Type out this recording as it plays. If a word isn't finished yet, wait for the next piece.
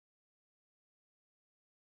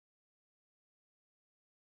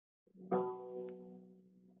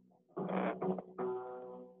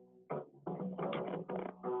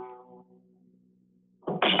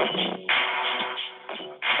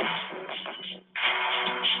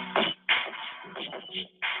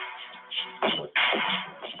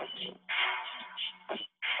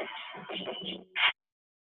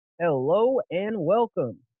Hello and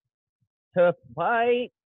welcome to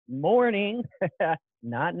Fight Morning,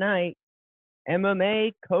 not night,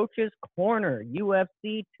 MMA Coaches Corner,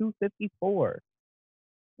 UFC 254.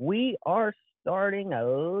 We are starting a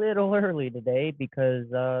little early today because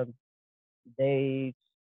they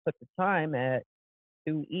put the time at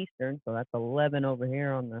 2 Eastern, so that's 11 over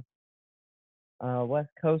here on the West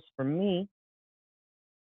Coast for me.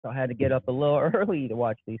 So I had to get up a little early to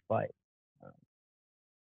watch these fights.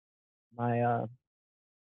 My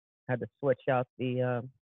had to switch out the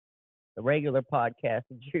regular podcast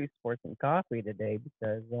of Juice Sports and Coffee today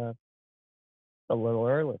because it's a little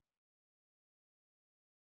early.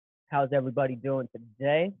 How's everybody doing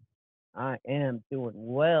today? I am doing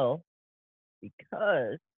well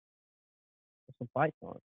because there's some fights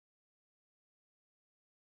on.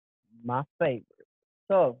 My favorite.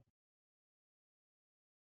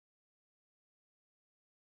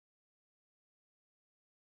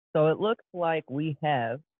 So it looks like we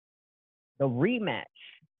have the rematch.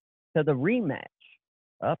 To the rematch.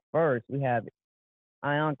 Up first, we have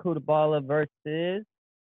Ion Kutabala versus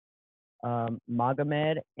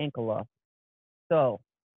Magomed Ankalaev. So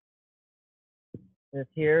this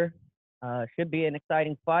here should be an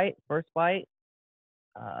exciting fight. First fight.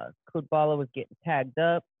 Kutabala was getting tagged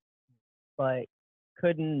up, but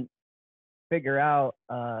couldn't figure out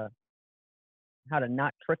how to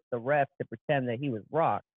not trick the ref to pretend that he was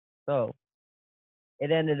rocked. So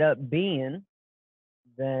it ended up being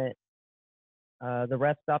that the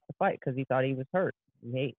ref stopped the fight because he thought he was hurt.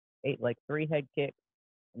 He ate like 3 head kicks.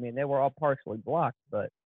 I mean, they were all partially blocked,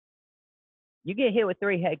 but you get hit with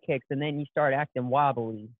 3 head kicks and then you start acting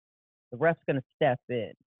wobbly, the ref's going to step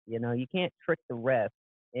in. You know, you can't trick the ref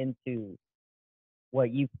into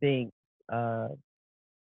what you think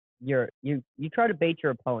you try to bait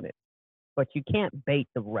your opponent, but you can't bait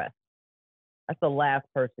the ref. That's the last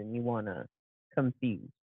person you want to confuse.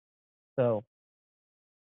 So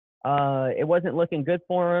it wasn't looking good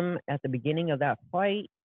for him at the beginning of that fight.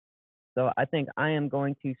 So I think I am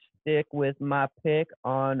going to stick with my pick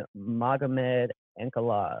on Magomed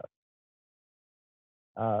Ankalaev.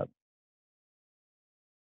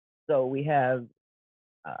 So we have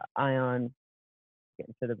Ion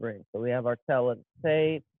getting to the ring. So we have Artella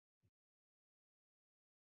Tate,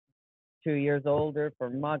 2 years older for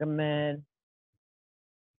Magomed.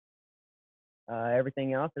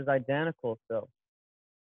 Everything else is identical. So,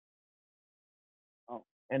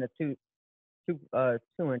 and a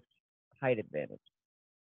 2-inch height advantage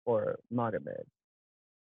for Magomed.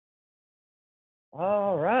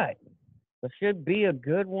 All right, so should be a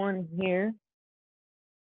good one here.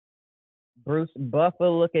 Bruce Buffer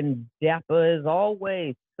looking dapper as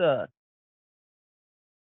always, sir.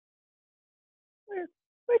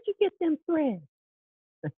 Where'd you get them threads?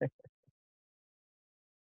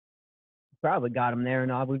 Probably got them there in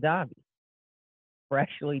Abu Dhabi.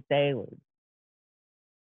 Freshly tailored.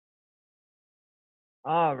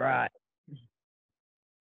 All right.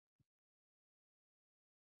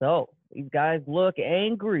 So these guys look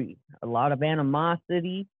angry. A lot of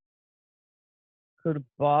animosity.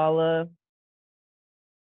 Kutabala,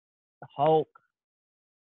 the Hulk.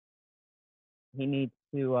 He needs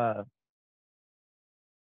to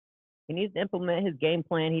implement his game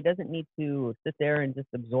plan. He doesn't need to sit there and just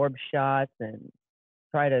absorb shots and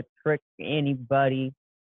try to trick anybody.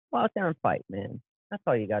 Go out there and fight, man. That's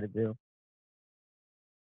all you got to do.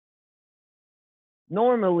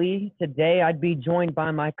 Normally, today, I'd be joined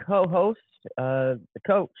by my co-host, the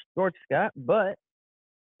coach, George Scott, but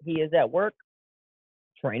he is at work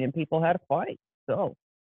training people how to fight. So,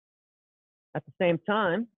 at the same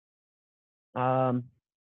time,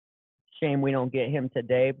 shame we don't get him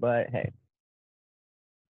today, but hey,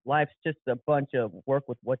 life's just a bunch of work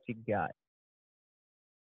with what you got.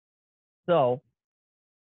 So,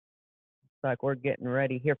 looks like we're getting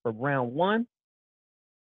ready here for round 1.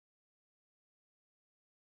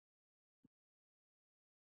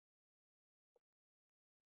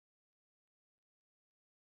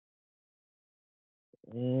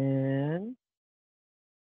 And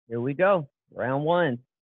here we go. Round 1.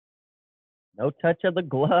 No touch of the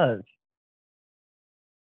gloves.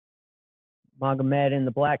 Magomed in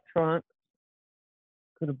the black trunks.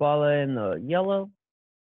 Kutabala in the yellow.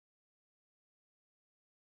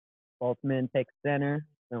 Both men take center,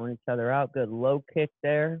 throwing each other out. Good low kick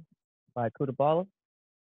there by Kutabala.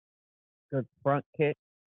 Good front kick.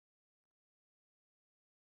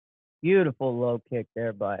 Beautiful low kick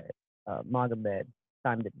there by Magomed.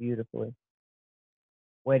 Timed it beautifully.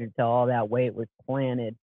 Waited till all that weight was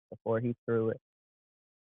planted before he threw it.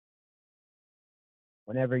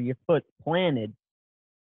 Whenever your foot's planted,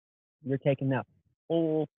 you're taking that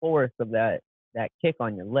full force of that kick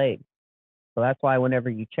on your leg. So that's why whenever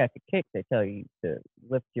you check a kick, they tell you to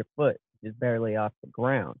lift your foot just barely off the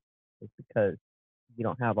ground. It's because you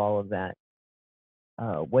don't have all of that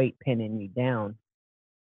weight pinning you down,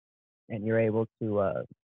 and you're able to,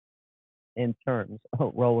 in terms,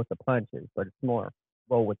 roll with the punches, but it's more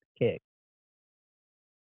roll with the kick.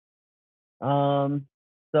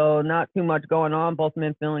 So not too much going on. Both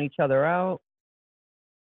men feeling each other out.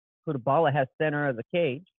 Kudabala has center of the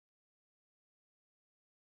cage.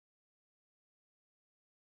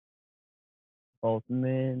 Both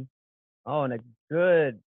men. Oh, and a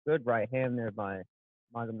good right hand there by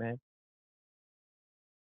Magomed.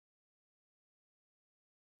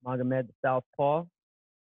 Magomed, the southpaw.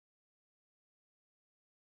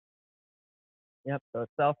 Yep, so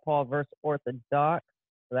southpaw versus orthodox.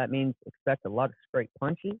 So that means expect a lot of straight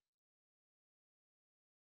punches.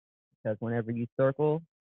 Because whenever you circle,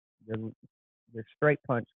 your straight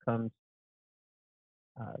punch comes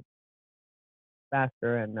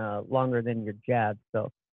faster and longer than your jab. So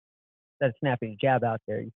instead of snapping your jab out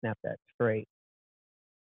there, you snap that straight.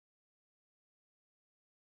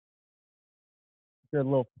 Good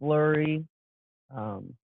little flurry.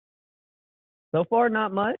 So far,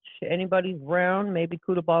 not much. Anybody's round. Maybe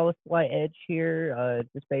Kudabala's slight edge here,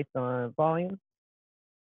 just based on volume.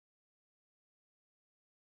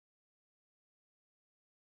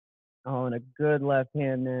 Oh, and a good left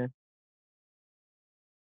hand there.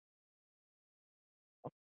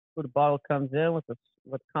 Kudabala comes in with a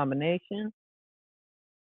combination.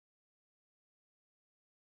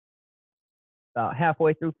 About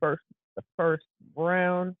halfway through the first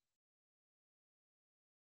round.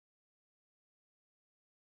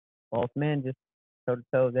 Both men just toe to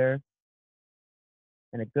toe there.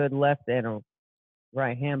 And a good left and a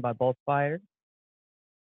right hand by both fighters.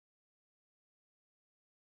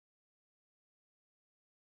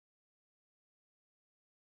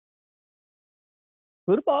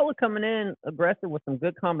 Kudabala coming in aggressive with some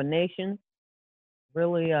good combinations.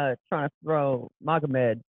 Really trying to throw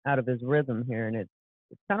Magomed out of his rhythm here, and it's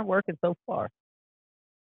kind of working so far.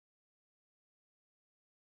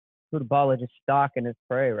 Kudabala just stalking his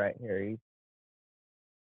prey right here. He's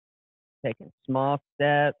taking small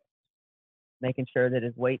steps, making sure that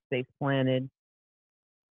his weight stays planted.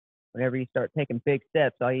 Whenever you start taking big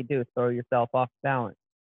steps, all you do is throw yourself off balance.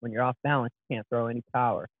 When you're off balance, you can't throw any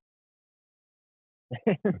power.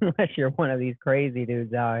 Unless you're one of these crazy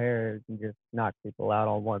dudes out here who can just knock people out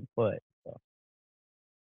on one foot. So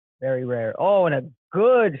very rare. Oh, and a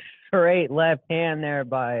good straight left hand there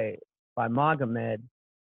by Magomed.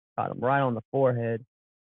 Caught him right on the forehead.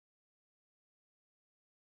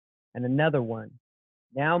 And another one.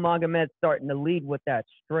 Now Magomed's starting to lead with that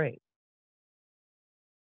straight.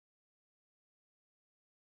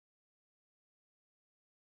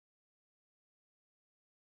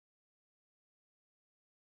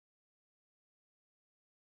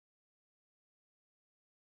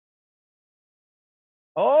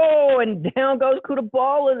 Oh, and down goes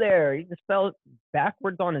Kudabala there. He just fell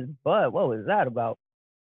backwards on his butt. What was that about?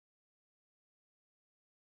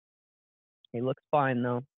 He looks fine,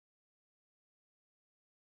 though.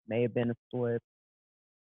 May have been a slip.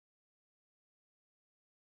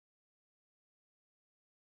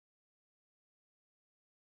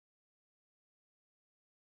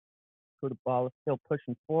 Kudabala still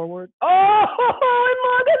pushing forward. Oh, and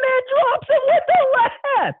Magomed drops him with the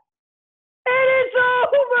left. And it's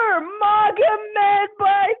over. Magomed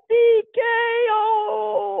by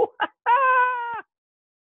TKO.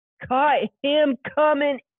 Caught him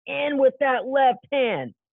coming in with that left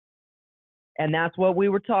hand. And that's what we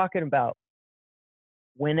were talking about.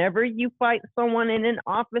 Whenever you fight someone in an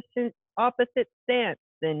opposite stance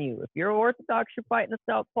than you, if you're orthodox, you're fighting a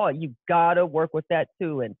southpaw, you gotta work with that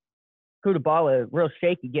too. And Kudabala real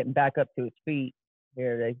shaky getting back up to his feet.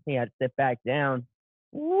 Here, he had to sit back down.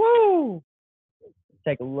 Woo!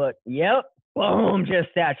 Take a look. Yep. Boom! Just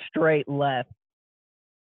that straight left.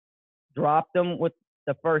 Dropped him with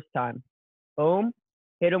the first time. Boom.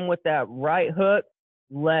 Hit him with that right hook,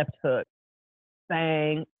 left hook.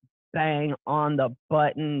 Bang, bang on the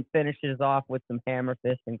button. Finishes off with some hammer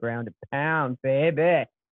fist and ground and pound, baby.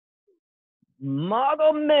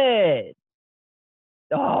 Magomed.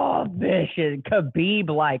 Oh, vicious.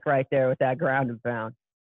 Khabib-like right there with that ground and pound.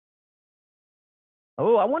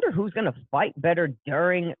 Oh, I wonder who's going to fight better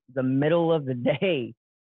during the middle of the day.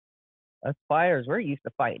 Us fighters, we're used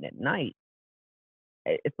to fighting at night.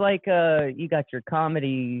 It's like you got your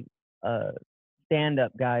comedy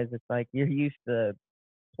stand-up guys. It's like you're used to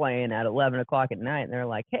playing at 11 o'clock at night, and they're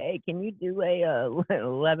like, hey, can you do a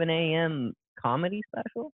 11 a.m. comedy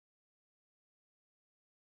special?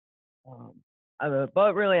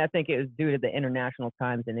 But really, I think it was due to the international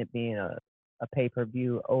times and it being a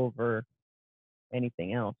pay-per-view over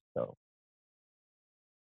anything else. So,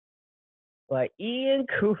 but Ion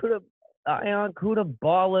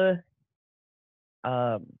Kutabala,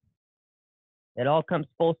 it all comes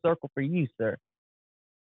full circle for you, sir.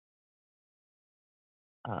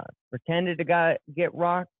 Pretended to get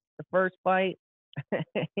rocked the first fight.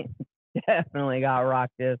 Definitely got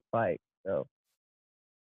rocked this fight. So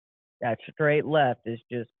that straight left is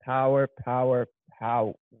just power, power,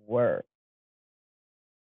 power.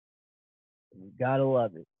 You gotta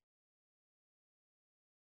love it.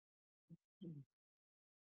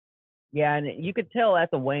 Yeah, and you could tell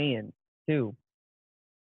at the weigh-in too.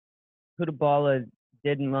 Kutabala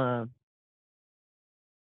didn't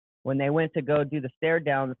when they went to go do the stare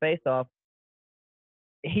down, the face off,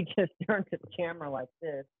 he just turned to the camera like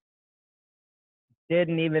this.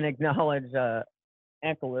 Didn't even acknowledge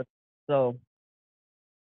ankle lift. So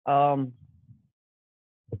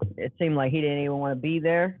it seemed like he didn't even want to be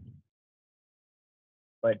there.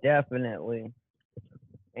 But definitely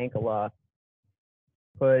ankle lock.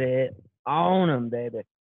 Put it on him, baby.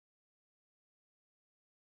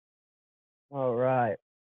 All right.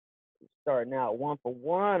 Starting out 1 for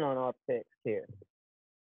 1 on our picks here.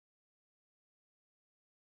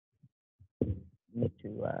 Need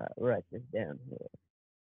to write this down here.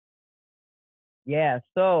 Yeah,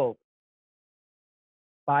 so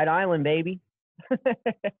Fight Island, baby. That's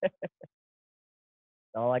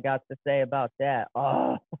all I got to say about that.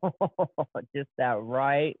 Oh, just that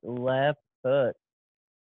right, left hook.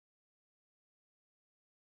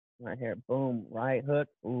 Right here, boom, right hook,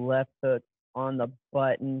 left hook on the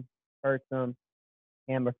button, hurts him,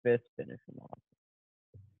 hammer fist, finish him off.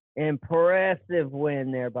 Impressive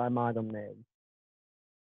win there by Magomed.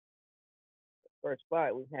 First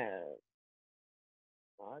fight we have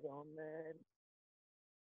Magomed,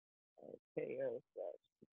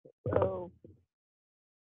 KO,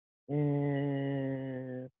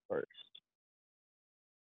 and first.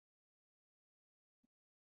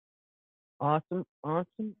 Awesome,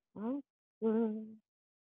 awesome, awesome.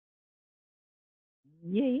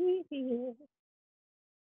 Yeah.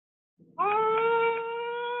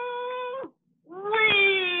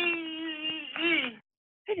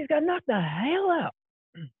 I just got knocked the hell out.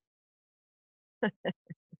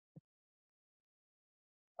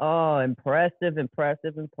 Oh, impressive,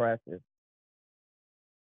 impressive, impressive.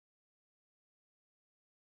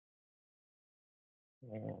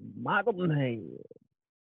 And Magomed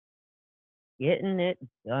getting it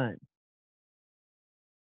done.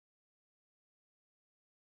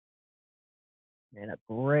 And a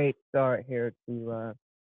great start here to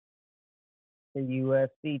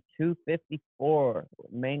UFC 254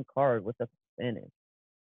 main card with a finish.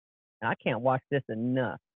 I can't watch this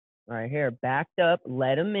enough. Right here, backed up,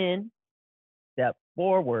 let him in, step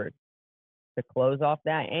forward to close off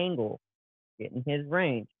that angle, get in his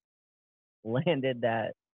range, landed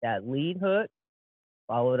that lead hook,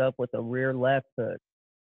 followed up with a rear left hook.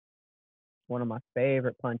 One of my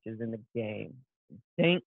favorite punches in the game.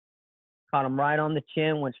 Dink, caught him right on the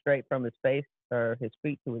chin, went straight from his face or his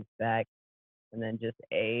feet to his back, and then just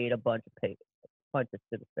ate a bunch of punches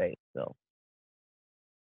to the face. So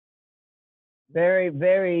very,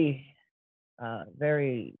 very,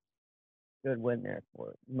 very good win there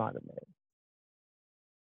for Magomed.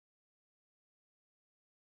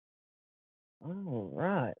 All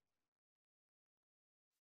right.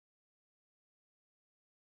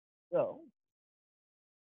 So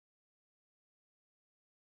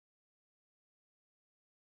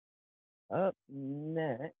up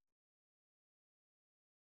next,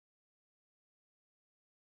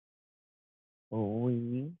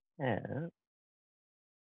 we have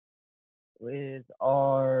with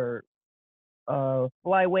our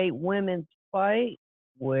flyweight women's fight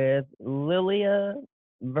with Lilia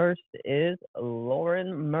versus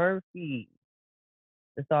Lauren Murphy.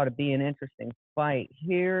 This ought to be an interesting fight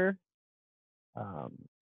here.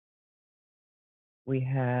 We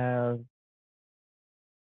have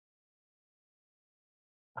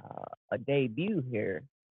a debut here.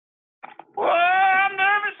 Well, I'm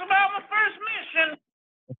nervous about my first mission.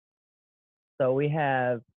 So we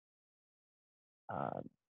have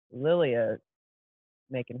Lilia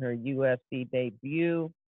making her UFC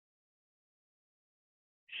debut.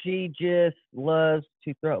 She just loves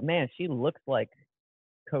to throw. Man, she looks like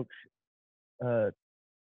Coach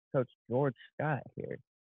George Scott here.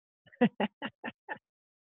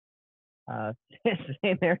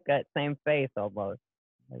 Same haircut, same face almost.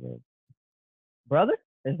 Brother,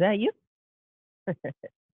 is that you?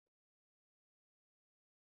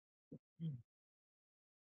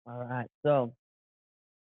 All right, so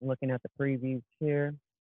looking at the previews here,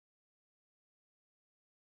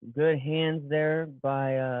 good hands there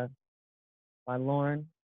by Lauren.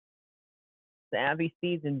 Savvy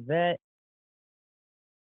seasoned vet.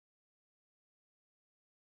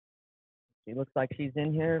 She looks like she's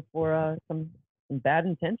in here for some bad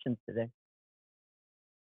intentions today.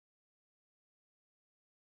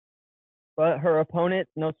 But her opponent's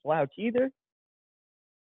no slouch either.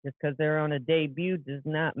 Just because they're on a debut does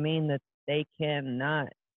not mean that they cannot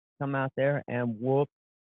come out there and whoop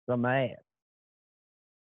some ass.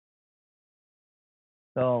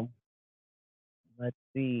 So let's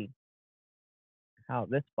see how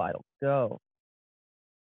this fight will go.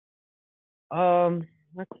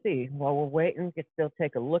 Let's see. While we're waiting, we can still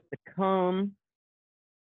take a look to come.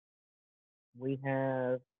 We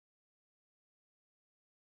have,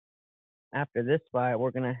 after this fight, we're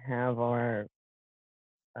gonna have our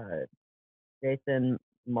Jason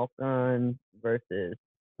Malkan versus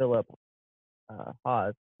Philip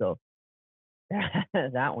Haas. So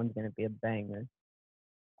that one's gonna be a banger.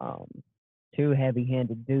 Two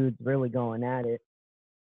heavy-handed dudes really going at it.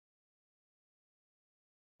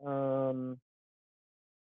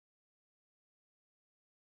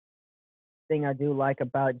 Thing I do like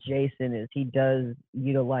about Jason is he does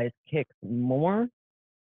utilize kicks more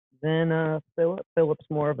than Philip. Philip's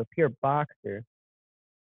more of a pure boxer.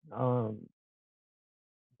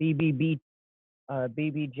 BBJ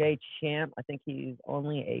champ. I think he's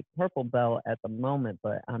only a purple belt at the moment,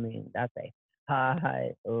 but I mean that's a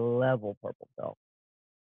high level purple belt.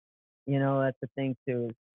 You know, that's the thing too.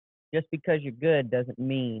 Just because you're good doesn't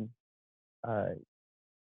mean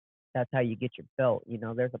that's how you get your belt. You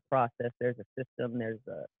know, there's a process, there's a system, there's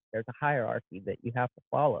a hierarchy that you have to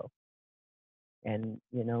follow. And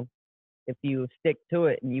you know, if you stick to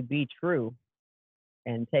it and you be true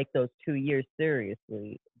and take those 2 years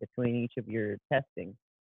seriously between each of your testing,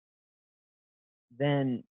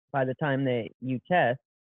 then by the time that you test,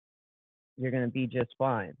 you're going to be just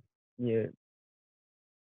fine.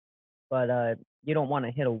 But you don't want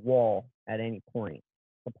to hit a wall at any point.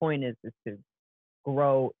 The point is to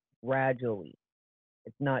grow gradually.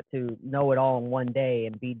 It's not to know it all in one day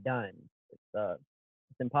and be done.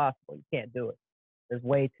 It's impossible. You can't do it. There's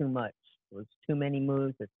way too much. There's too many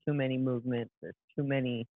moves. There's too many movements. There's too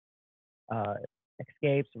many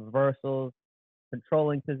escapes, reversals,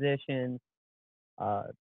 controlling positions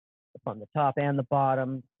from the top and the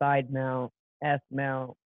bottom, side mount, S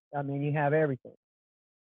mount. I mean, you have everything.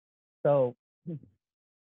 So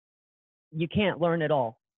you can't learn it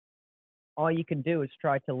all. All you can do is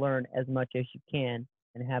try to learn as much as you can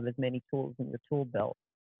and have as many tools in your tool belt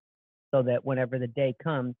so that whenever the day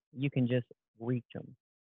comes, you can just reach them.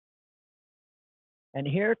 And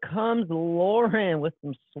here comes Lauren with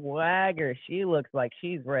some swagger. She looks like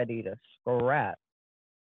she's ready to scrap.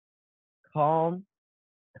 Calm,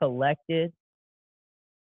 collected,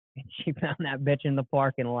 and she found that bitch in the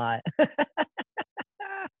parking lot.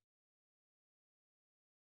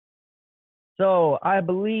 So I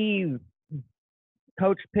believe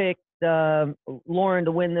Coach picked Lauren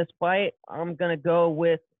to win this fight. I'm gonna go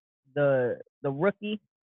with the rookie.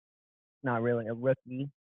 Not really a rookie,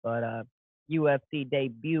 but UFC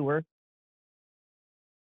debuter.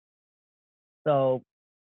 So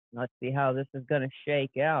let's see how this is gonna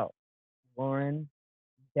shake out. Lauren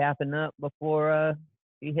dapping up before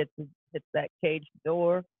she hits that cage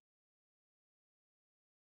door.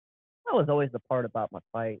 That was always the part about my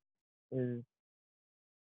fight, is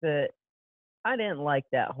that I didn't like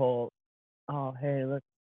that whole, oh hey, let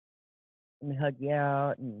me hug you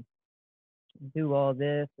out and do all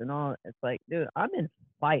this and all. It's like, dude, I'm in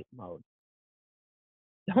fight mode.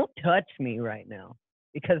 Don't touch me right now,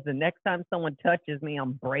 because the next time someone touches me,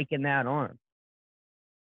 I'm breaking that arm.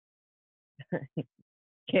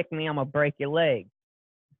 Kick me, I'm gonna break your leg.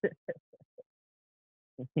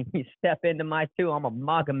 You step into my two, I'm gonna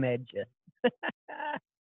Magomed you.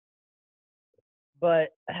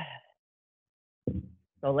 But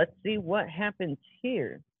so let's see what happens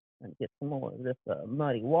here. And get some more of this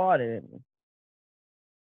muddy water in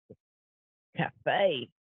the cafe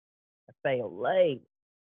au lait,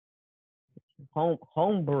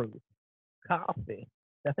 homebrew coffee,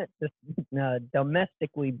 just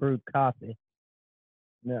domestically brewed coffee.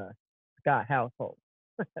 No, Scott household.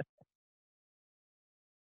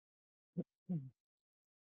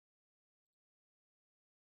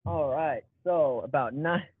 All right, so about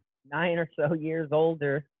nine or so years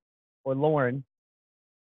older for Lauren.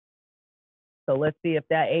 So let's see if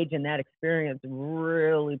that age and that experience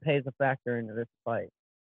really plays a factor into this fight.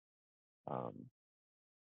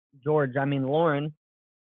 Lauren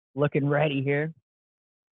looking ready here.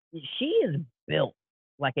 she is built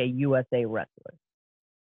like a USA wrestler.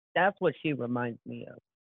 That's what she reminds me of,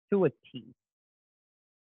 to a T.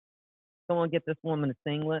 Someone get this woman a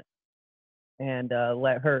singlet and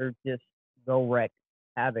let her just go wreak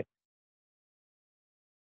havoc.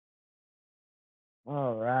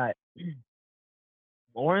 All right.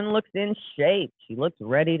 Lauren looks in shape. She looks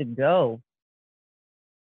ready to go.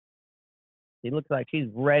 She looks like she's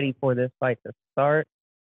ready for this fight to start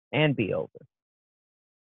and be over.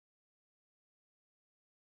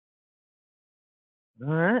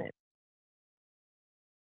 All right.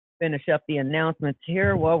 Finish up the announcements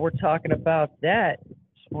here while we're talking about that.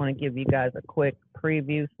 Just want to give you guys a quick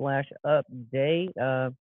preview /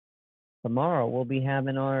 update. Tomorrow we'll be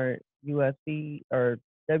having our UFC or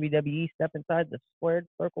WWE Step Inside the Squared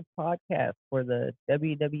Circle podcast for the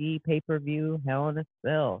WWE pay-per-view Hell in a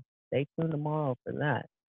Cell. Stay tuned tomorrow for that.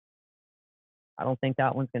 I don't think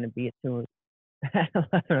that one's going to be at 11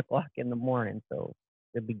 o'clock in the morning, so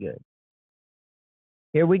it'll be good.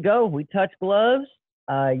 Here we go. We touch gloves.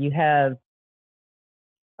 You have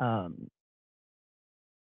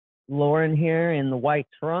Lauren here in the white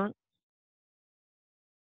trunks.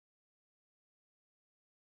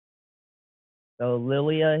 So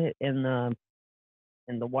Lilia in the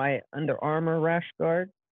white Under Armour rash guard.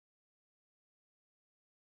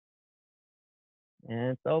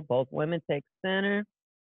 And so both women take center.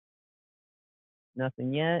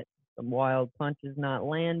 Nothing yet. Some wild punches not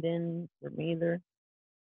landing from either.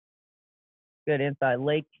 Good inside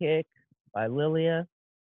leg kick by Lilia.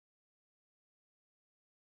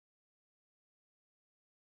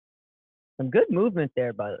 Some good movement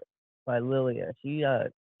there by Lilia. She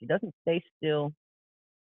doesn't stay still.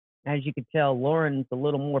 As you can tell, Lauren's a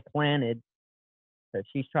little more planted because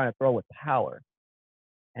she's trying to throw with power.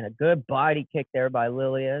 And a good body kick there by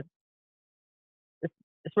Lilia. This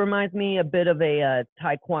reminds me a bit of a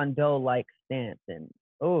Taekwondo-like stance. And,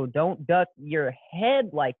 oh, don't duck your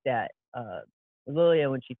head like that. Lilia,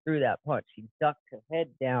 when she threw that punch, she ducked her head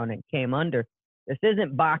down and came under. This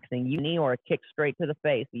isn't boxing. You knee or a kick straight to the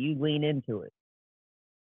face. So you lean into it.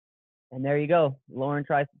 And there you go. Lauren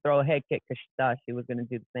tries to throw a head kick because she thought she was going to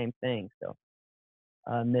do the same thing. So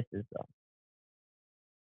misses though.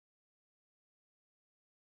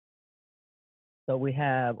 So we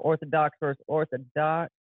have orthodox versus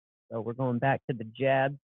orthodox. So we're going back to the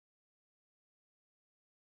jab.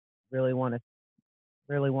 Really want to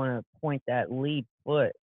point that lead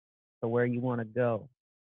foot to where you want to go.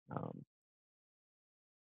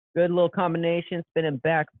 Good little combination, spinning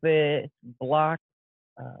back fist block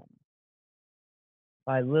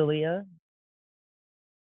by Lilia.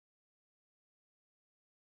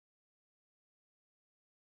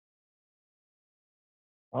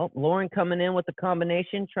 Oh, Lauren coming in with the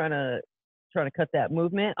combination, trying to cut that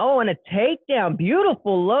movement. Oh, and a takedown.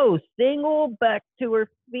 Beautiful low single back to her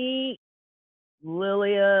feet.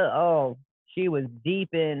 Lilia, oh, she was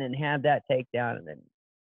deep in and had that takedown and then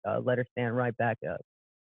let her stand right back up.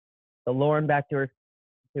 So Lauren back to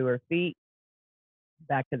her feet,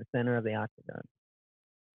 back to the center of the octagon.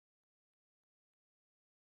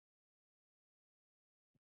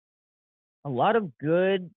 A lot of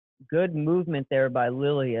good movement there by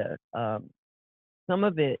Lilia. Some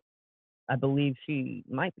of it, I believe she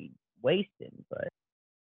might be wasting,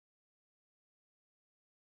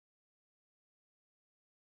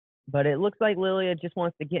 but it looks like Lilia just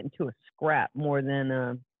wants to get into a scrap more than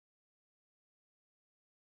a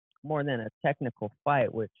technical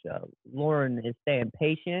fight, which Lauren is staying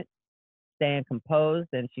patient, staying composed,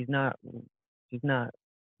 and she's not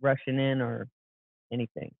rushing in or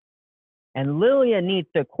anything. And Lilia needs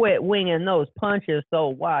to quit winging those punches so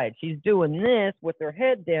wide. She's doing this with her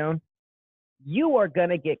head down. You are going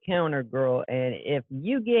to get countered, girl. And if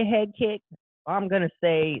you get head kicked, I'm going to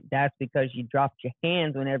say that's because you dropped your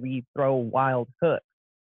hands whenever you throw wild hooks.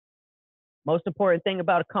 Most important thing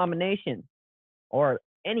about a combination or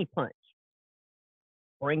any punch,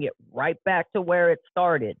 bring it right back to where it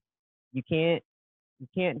started. You can't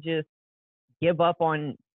just give up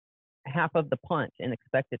on half of the punch and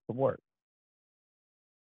expect it to work.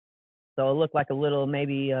 So it looked like a little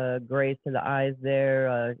maybe graze to the eyes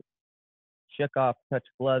there, shook off, touch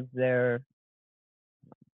gloves there.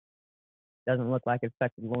 Doesn't look like it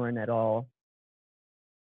affected Lauren at all.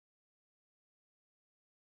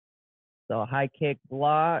 So high kick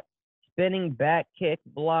block, spinning back kick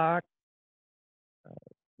block.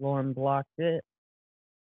 Lauren blocked it.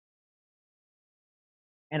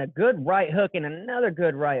 And a good right hook and another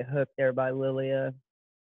good right hook there by Lilia.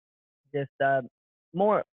 Just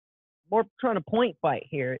more trying to point fight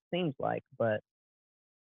here, it seems like, but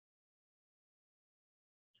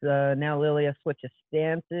now Lilia switches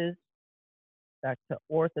stances, back to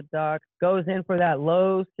orthodox, goes in for that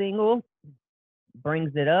low single,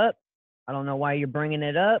 brings it up. I don't know why you're bringing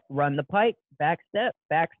it up. Run the pike, back step,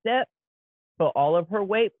 put all of her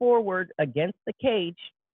weight forward against the cage,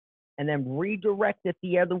 and then redirect it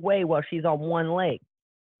the other way while she's on one leg.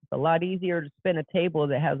 It's a lot easier to spin a table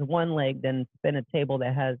that has one leg than spin a table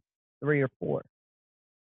that has 3 or 4.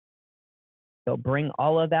 So bring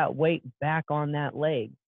all of that weight back on that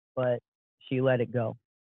leg, but she let it go.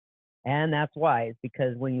 And that's why. It's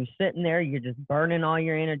because when you're sitting there, you're just burning all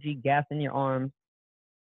your energy, gassing your arms.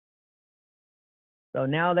 So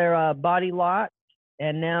now they're body locked,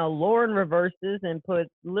 and now Lauren reverses and puts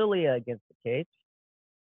Lilia against the cage.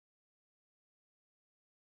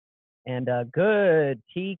 And a good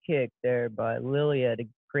T kick there by Lilia to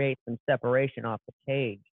create some separation off the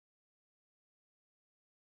cage.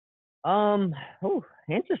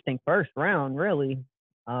 Interesting first round, really.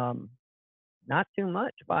 Not too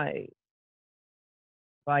much by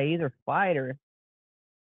either fighter.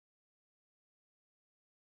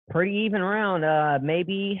 Pretty even round.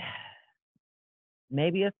 Maybe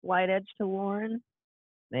a slight edge to Lauren,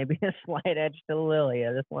 maybe a slight edge to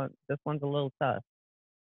Lilia. This one's a little tough.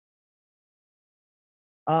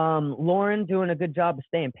 Lauren doing a good job of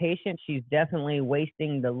staying patient. She's definitely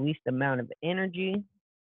wasting the least amount of energy.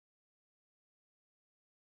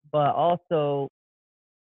 But also,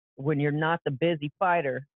 when you're not the busy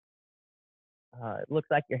fighter, it looks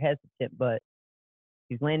like you're hesitant, but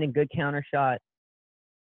she's landing good counter shots.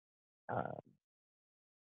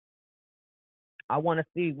 I want to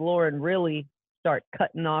see Lauren really start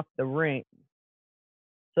cutting off the ring.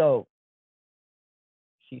 So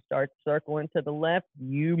she starts circling to the left,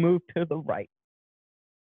 you move to the right.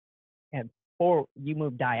 And you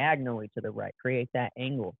move diagonally to the right, create that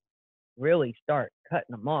angle. Really start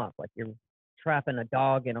cutting them off like you're trapping a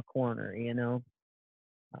dog in a corner, you know?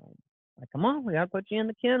 Like, come on, we got to put you in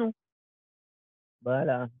the kennel.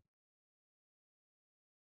 But,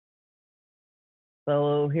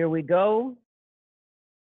 so here we go.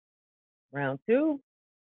 Round 2.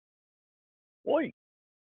 Wait.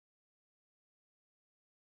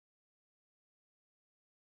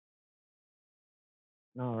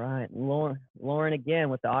 All right, Lauren again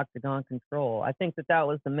with the octagon control. I think that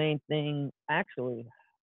was the main thing. Actually,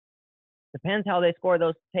 depends how they score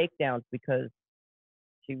those takedowns because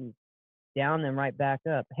she was down and right back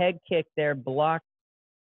up. Head kick there, blocked.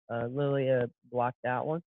 Lilia blocked that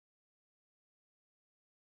one.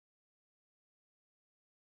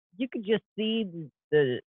 You could just see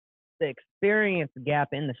the experience gap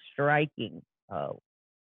in the striking.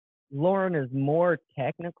 Lauren is more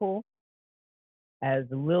technical, as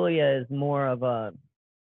Lilia is more of a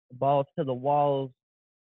balls to the walls,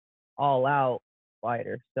 all out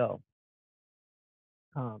fighter. So,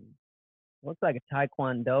 looks like a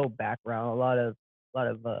Taekwondo background. A lot of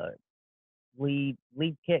lead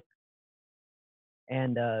kicks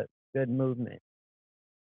and good movement.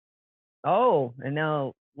 Oh, and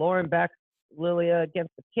now Lauren backs Lilia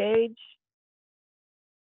against the cage.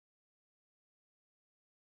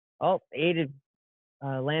 Oh,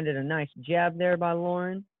 landed a nice jab there by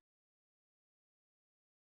Lauren.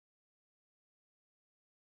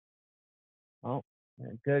 Oh,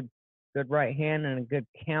 a good right hand and a good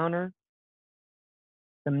counter.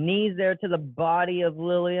 Some knees there to the body of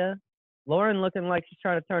Lilia. Lauren looking like she's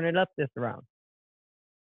trying to turn it up this round.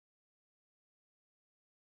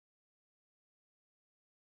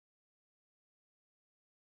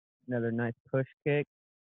 Another nice push kick,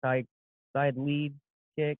 side lead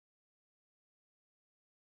kick.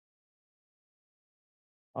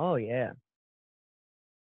 Oh yeah.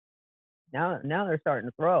 Now they're starting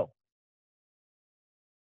to throw.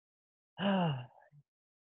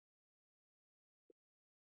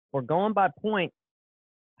 We're going by point.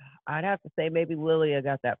 I'd have to say maybe Lilia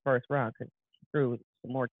got that first round because she threw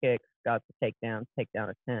some more kicks, got the takedown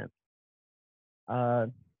attempt.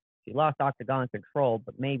 She lost octagon control,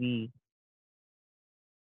 but maybe.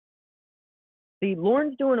 See,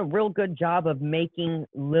 Lauren's doing a real good job of making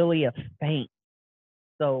Lilia faint.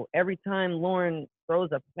 So every time Lauren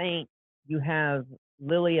throws a feint, you have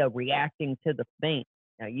Lilia reacting to the feint.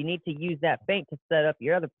 Now you need to use that feint to set up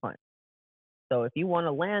your other punch. So if you want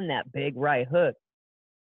to land that big right hook,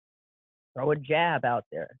 throw a jab out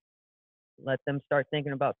there. Let them start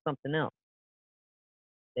thinking about something else.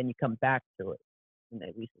 Then you come back to it when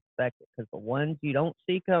they least expect it. Because the ones you don't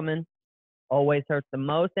see coming always hurt the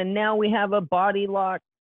most. And now we have a body lock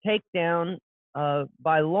takedown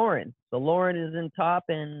by Lauren. So Lauren is in top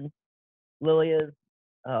and Lilia's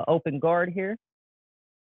open guard here.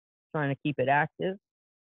 Trying to keep it active.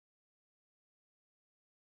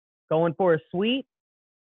 Going for a sweep.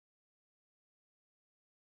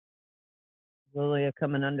 Lilia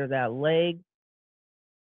coming under that leg.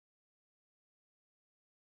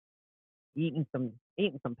 Eating some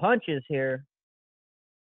punches here.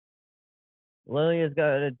 Lilia's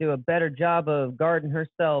got to do a better job of guarding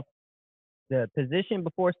herself. The position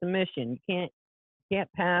before submission. You can't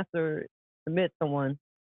pass or submit someone.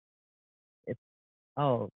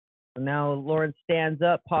 So now Lauren stands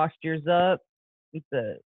up, postures up.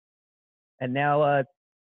 And now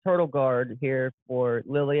turtle guard here for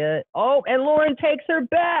Lilia. Oh, and Lauren takes her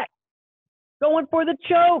back. Going for the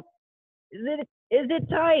choke. Is it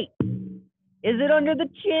tight? Is it under the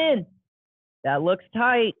chin? That looks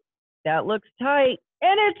tight. And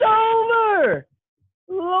it's over.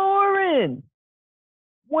 Lauren,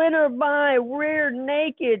 winner by rear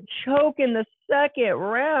naked choke in the second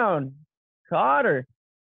round. Caught her.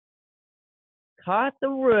 Caught the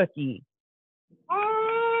rookie.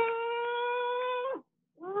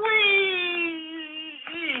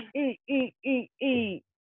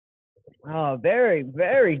 Oh, very,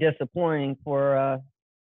 very disappointing for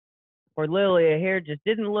Lilia here. Just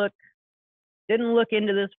didn't look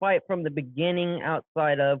into this fight from the beginning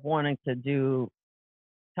outside of wanting to do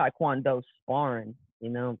Taekwondo sparring,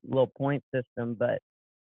 little point system. But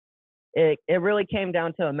it really came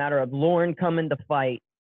down to a matter of Lauren coming to fight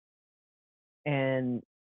and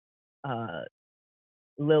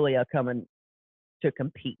Lilia coming to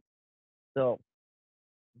compete. So,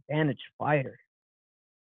 advantage fighter.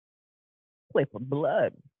 Play for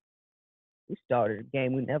blood. We started a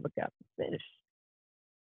game we never got to finish.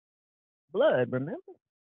 Blood, remember?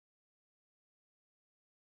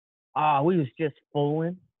 We was just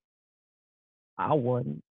fooling. I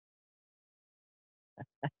wasn't.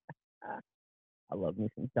 I love me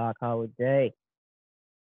some Doc Holliday.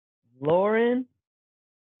 Lauren,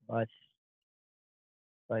 by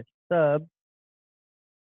sub,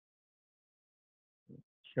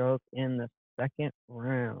 choke in the second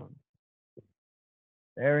round.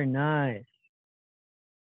 Very nice.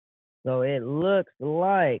 So it looks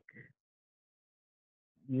like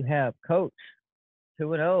you have Coach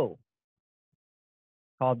 2-0.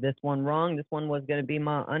 Called this one wrong. This one was going to be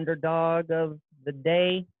my underdog of the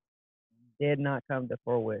day. Did not come to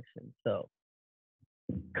fruition. So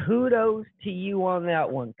kudos to you on that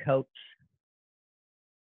one, Coach.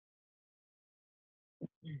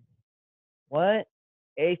 What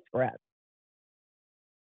a scrap.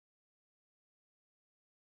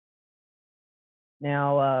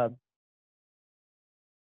 Now,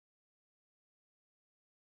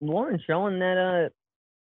 Lauren showing that,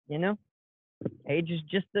 age is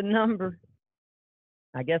just a number.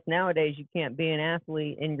 I guess nowadays you can't be an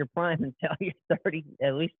athlete in your prime until you're 30,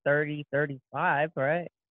 at least 30, 35,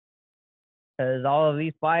 right? Because all of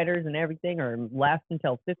these fighters and everything are last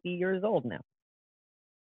until 50 years old now.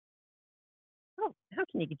 Oh, how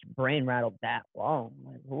can you get your brain rattled that long?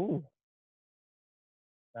 Like, ooh.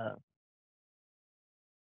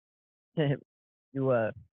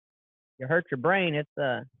 You hurt your brain. It's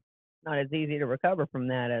not as easy to recover from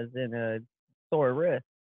that as in a sore wrist.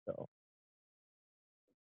 So,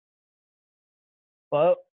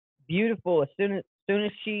 but beautiful. As soon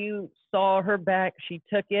as she saw her back, she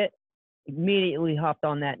took it, immediately hopped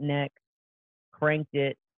on that neck, cranked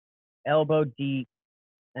it, elbow deep,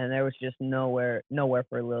 and there was just nowhere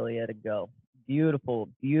for Lilia to go. Beautiful,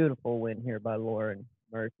 beautiful win here by Lauren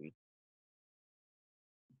Murphy.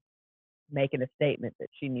 Making a statement that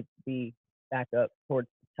she needs to be back up towards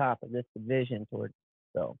the top of this division.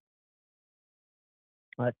 So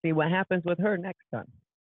let's see what happens with her next time.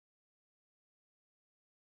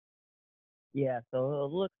 Yeah, so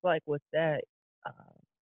it looks like with that,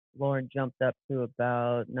 Lauren jumped up to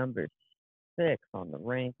about number 6 on the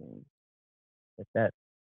rankings, if that's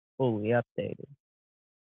fully updated.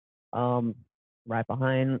 Right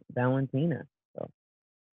behind Valentina. So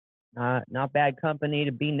not bad company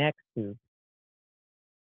to be next to,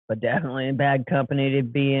 but definitely bad company to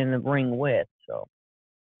be in the ring with. So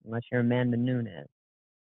unless you're Amanda Nunes.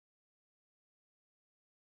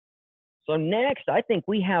 So next, I think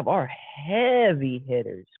we have our heavy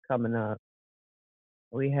hitters coming up.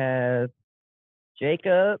 We have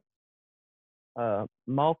Jacob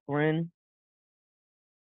Malkren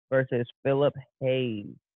versus Philip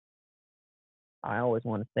Hayes. I always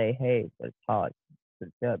want to say Hayes, but it's hard for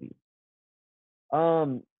W.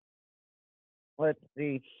 Let's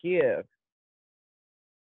see here.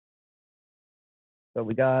 So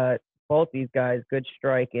we got both these guys, good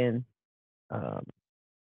striking.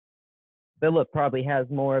 Philip probably has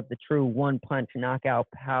more of the true one-punch knockout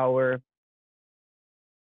power.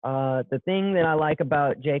 The thing that I like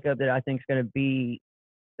about Jacob that I think is going to be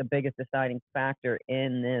the biggest deciding factor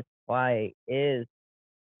in this fight is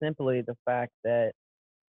simply the fact that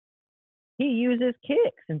he uses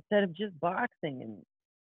kicks instead of just boxing.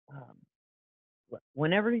 And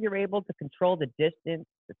whenever you're able to control the distance,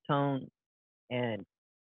 the tone, and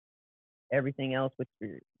everything else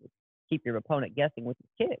keep your opponent guessing with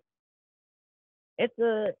his kicks,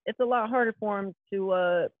 it's a lot harder for him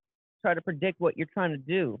to try to predict what you're trying to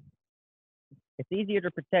do. It's easier to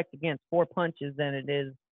protect against 4 punches than it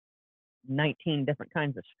is 19 different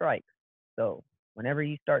kinds of strikes. So whenever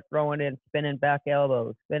you start throwing in spinning back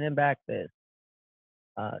elbows, spinning back fists,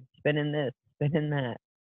 spinning this, spinning that,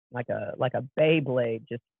 like a Beyblade,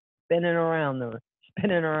 just spinning around the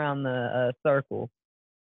circle.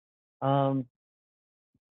 You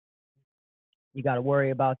got to worry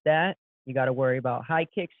about that. You got to worry about high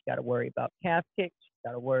kicks. You got to worry about calf kicks. You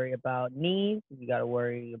got to worry about knees. You got to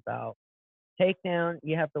worry about takedown.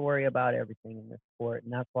 You have to worry about everything in this sport,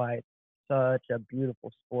 and that's why it's such a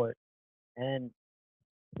beautiful sport. And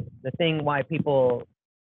the thing why people,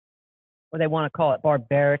 well, they want to call it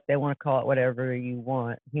barbaric, they want to call it whatever you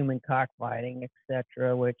want, human cockfighting,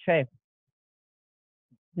 etc. Which, hey,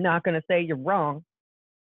 not going to say you're wrong,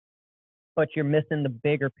 but you're missing the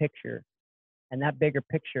bigger picture. And that bigger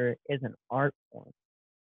picture is an art form,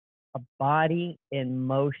 a body in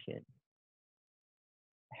motion,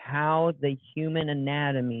 how the human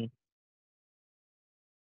anatomy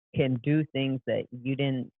can do things that you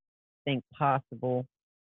didn't think possible,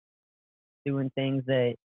 doing things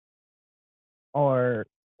that are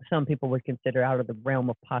some people would consider out of the realm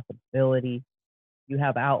of possibility. You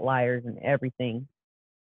have outliers and everything.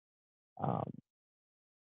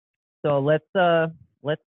 So let's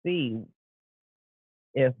see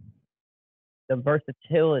if the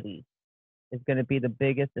versatility is going to be the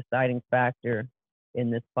biggest deciding factor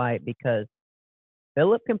in this fight, because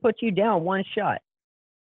Philip can put you down one shot.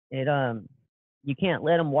 You can't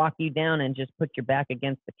let him walk you down and just put your back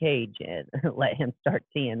against the cage and let him start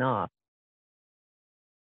teeing off.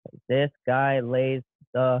 This guy lays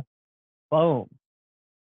the boom.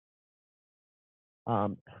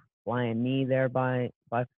 Flying knee there by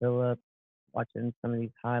Philip. Watching some of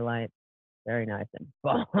these highlights. Very nice. And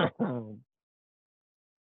boom.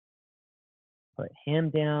 Put him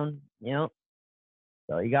down. Yep.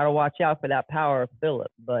 So you got to watch out for that power of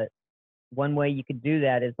Philip. But one way you could do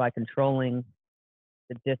that is by controlling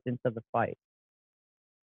the distance of the fight.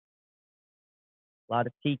 A lot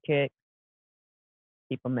of T kicks.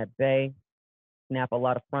 Keep them at bay. Snap a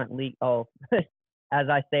lot of front leg. Oh, as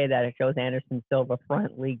I say that, it shows Anderson Silva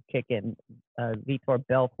front leg kicking Vitor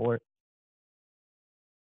Belfort.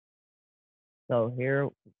 So here,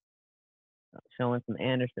 showing some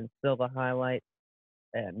Anderson Silva highlights.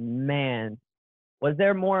 And man, was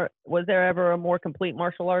there ever a more complete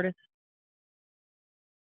martial artist?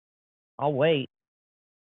 I'll wait.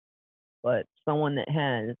 But someone that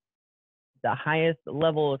has the highest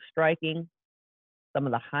level of striking, some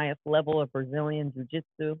of the highest level of Brazilian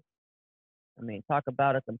Jiu-Jitsu. I mean, talk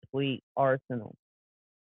about a complete arsenal.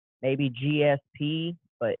 Maybe GSP,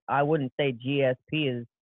 but I wouldn't say GSP is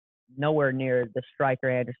nowhere near the striker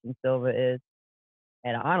Anderson Silva is.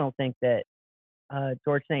 And I don't think that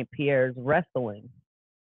George St. Pierre's wrestling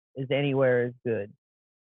is anywhere as good.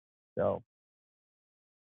 So,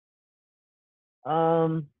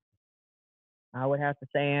 I would have to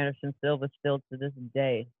say Anderson Silva still to this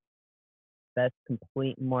day best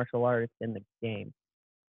complete martial artist in the game.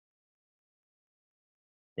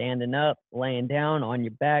 Standing up, laying down, on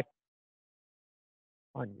your back,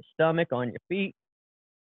 on your stomach, on your feet.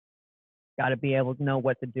 Got to be able to know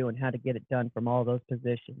what to do and how to get it done from all those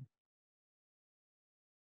positions.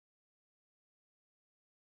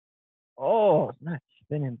 Oh, nice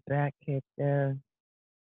spinning back kick there.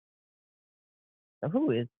 So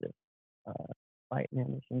who is this? Fighting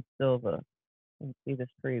Anderson Silva. I didn't see this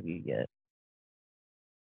preview yet.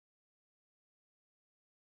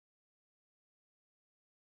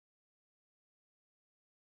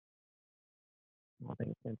 I don't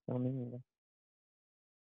think it's been filming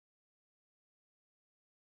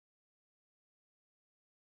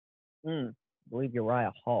either. I believe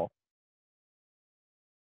Uriah Hall.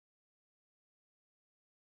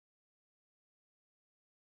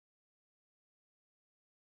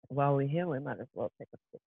 While we're here, we might as well take a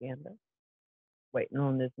quick gander. Waiting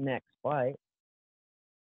on this next fight.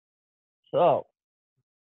 So,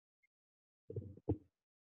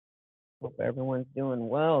 hope everyone's doing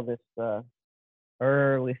well this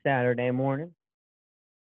early Saturday morning.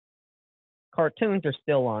 Cartoons are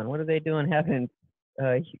still on. What are they doing having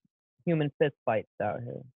human fist fights out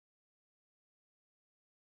here?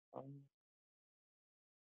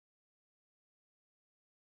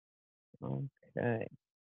 Okay.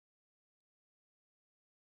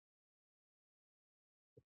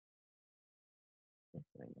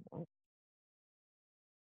 I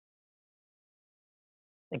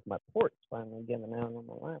think my port's finally giving out on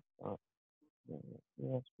my laptop.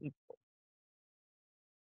 USB.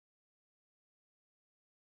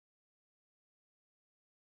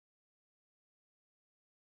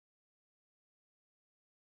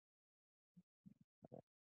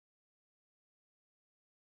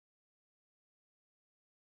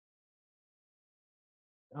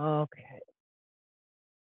 Okay.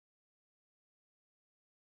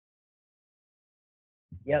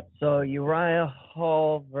 Yep. So Uriah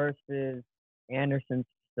Hall versus Anderson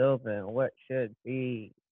Silva. And what should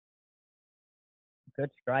be a good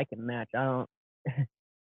striking match. I don't.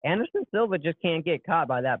 Anderson Silva just can't get caught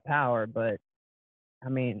by that power, but I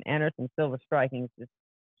mean, Anderson Silva striking is just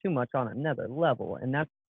too much on another level, and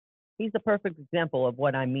he's the perfect example of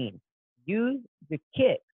what I mean. Use the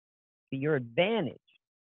kick to your advantage.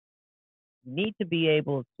 You need to be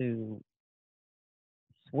able to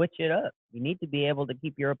switch it up. You need to be able to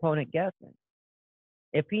keep your opponent guessing.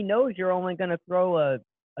 If he knows you're only going to throw a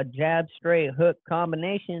jab, straight, hook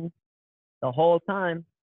combination the whole time,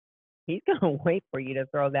 he's going to wait for you to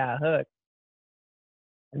throw that hook.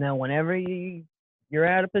 And then whenever you're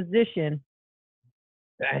out of position,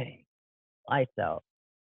 bang, lights out.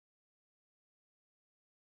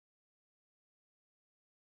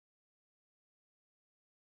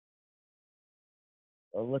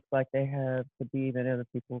 So it looks like they have Khabib and other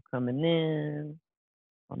people coming in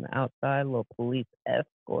on the outside. A little police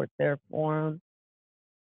escort there for him.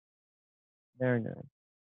 Very nice.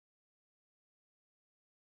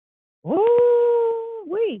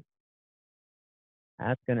 Woo-wee.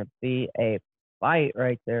 That's going to be a fight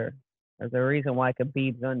right there. There's a reason why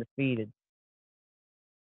Khabib's undefeated.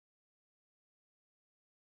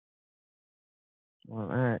 All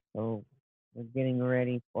right, so we're getting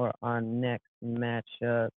ready for our next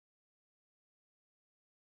matchup.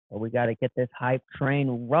 So we got to get this hype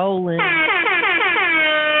train rolling.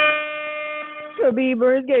 Khabib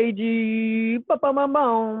versus Gaethje.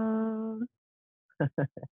 Ba-ba-ba-boom.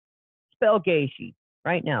 Spell Gaethje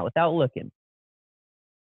right now without looking.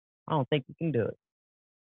 I don't think you can do it.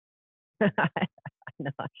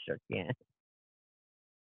 No, I sure can.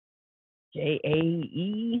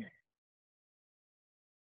 Jae.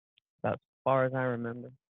 About as far as I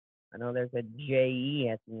remember. I know there's a JE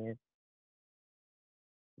at the end.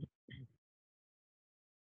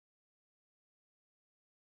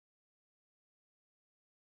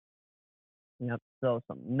 Yep, so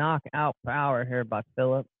some knockout power here by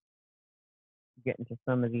Philip. Getting to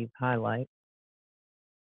some of these highlights.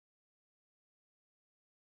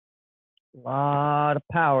 A lot of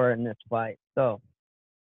power in this fight. So,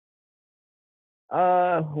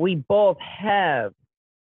 we both have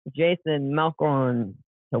Jason Malcorn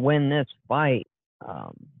to win this fight.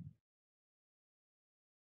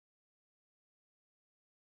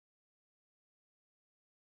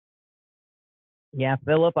 Yeah,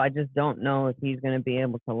 Philip, I just don't know if he's going to be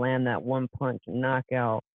able to land that one punch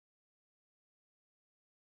knockout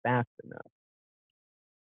fast enough.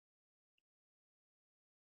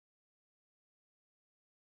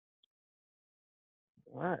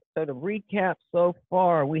 All right, so to recap so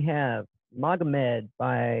far, we have Magomed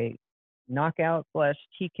by knockout /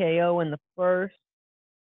 TKO in the first.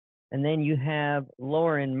 And then you have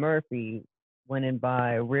Lauren Murphy winning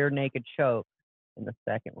by rear naked choke in the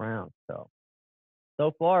second round. So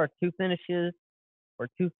far, 2 finishes or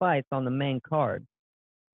 2 fights on the main card.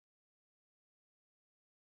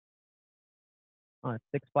 On a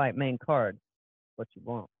 6-fight main card, what you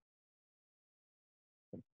want.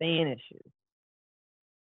 Some finishes.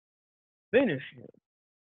 Finishes.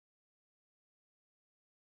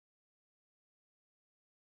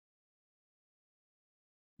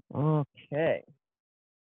 Okay.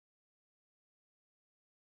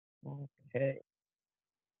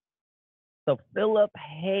 So Philip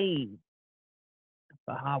Hayes.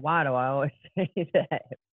 Why do I always say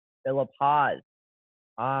that? Philip Haas.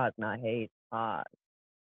 Haas, not Hayes. Haas.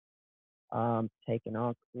 Taking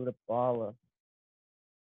on Kudabala.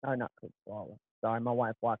 Oh, not Kudabala. Sorry, my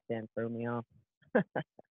wife walked in, threw me off.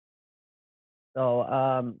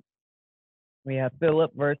 So we have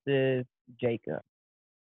Philip versus Jacob.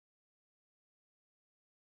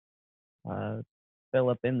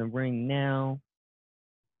 Philip in the ring now.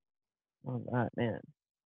 All right, man.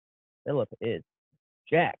 Philip is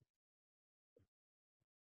jacked.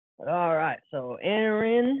 All right, so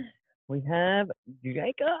entering, we have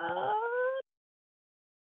Jacob.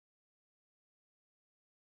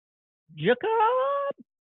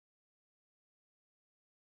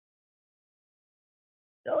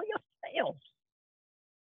 Sell yourself.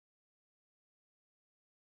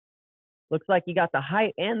 Looks like you got the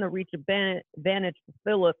height and the reach advantage for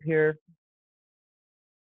Phillip here.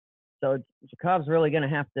 So Jakob's really going to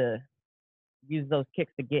have to use those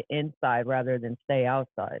kicks to get inside rather than stay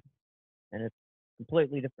outside. And it's a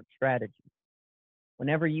completely different strategy.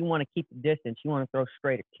 Whenever you want to keep the distance, you want to throw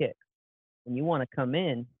straighter kicks. When you want to come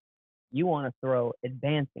in, you want to throw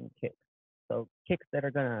advancing kicks. So kicks that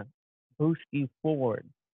are going to boost you forward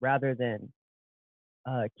rather than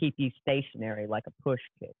keep you stationary like a push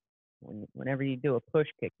kick. Whenever you do a push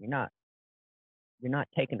kick, you're not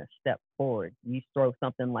taking a step forward. You throw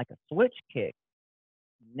something like a switch kick.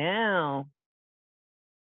 Now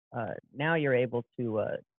you're able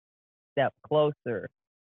to step closer,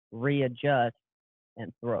 readjust,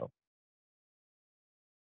 and throw.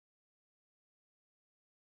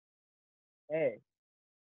 Hey.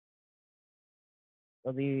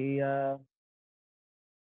 So the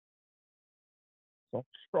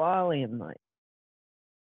Australian night.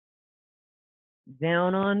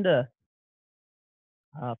 Down under.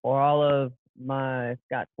 For all of my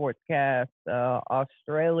Scott Sportscast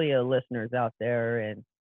Australia listeners out there and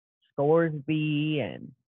Scoresby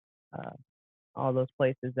and all those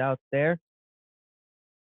places out there.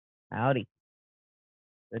 Howdy.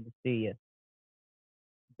 Good to see you.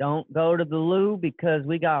 Don't go to the loo because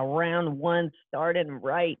we got round one starting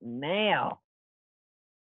right now.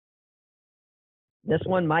 This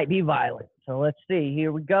one might be violent. So let's see.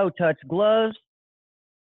 Here we go. Touch gloves.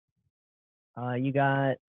 You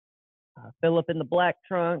got Phillip in the black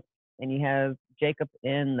trunk, and you have Jacob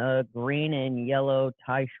in the green and yellow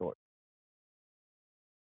tie shorts.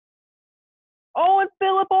 Oh, and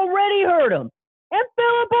Phillip already hurt him. And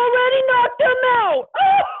Phillip already knocked him out.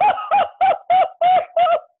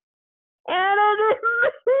 And an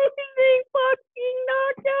amazing fucking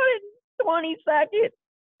knockout in 20 seconds.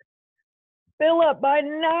 Phillip by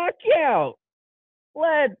knockout.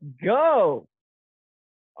 Let's go.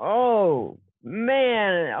 Oh,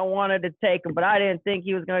 man, I wanted to take him, but I didn't think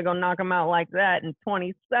he was going to go knock him out like that in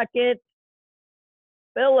 20 seconds.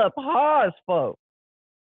 Phillip Haas, folks.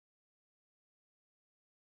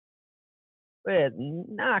 With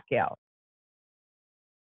knockout.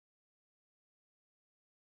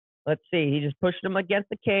 Let's see. He just pushed him against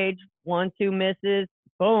the cage. 1-2 misses.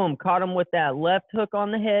 Boom. Caught him with that left hook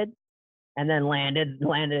on the head. And then landed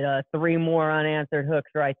 3 more unanswered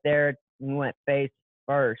hooks right there. He went face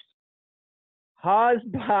first. Haas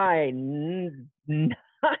by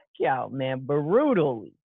knockout, man.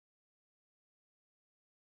 Brutally.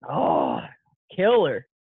 Oh, killer.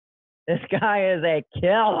 This guy is a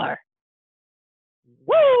killer.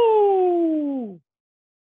 Woo!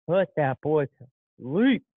 Put that boy to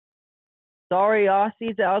sleep. Sorry,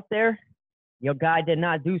 Aussies out there. Your guy did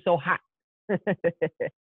not do so hot.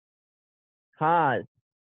 Haas.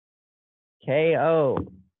 KO.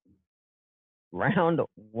 Round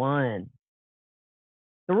 1.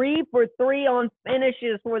 3 for 3 on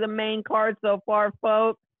finishes for the main card so far,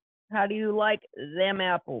 folks. How do you like them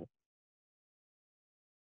apples?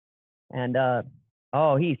 And,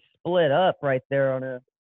 oh, he split up right there on it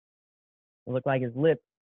looked like his lip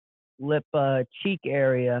cheek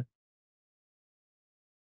area.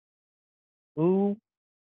 Ooh.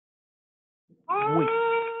 Wee.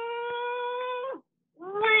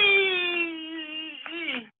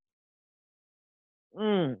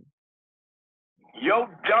 Yo,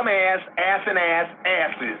 dumbass,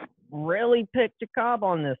 asses. Really picked Jacob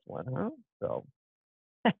on this one, huh? So,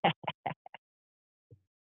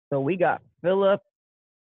 so we got Phillip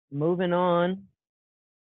moving on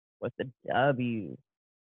with the W.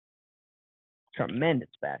 Tremendous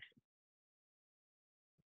fashion.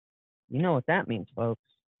 You know what that means, folks.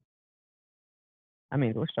 That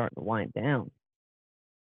means we're starting to wind down.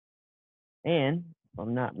 And if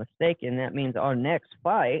I'm not mistaken, that means our next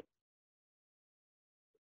fight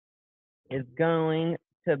is going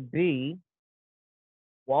to be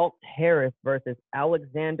Walt Harris versus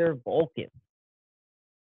Alexander Volkan.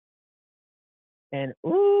 And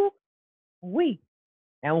ooh, wee.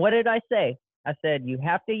 And what did I say? I said you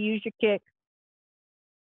have to use your kick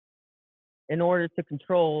in order to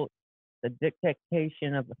control the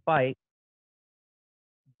dictation of the fight.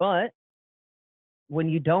 But when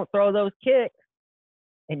you don't throw those kicks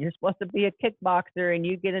and you're supposed to be a kickboxer and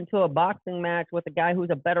you get into a boxing match with a guy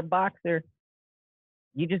who's a better boxer,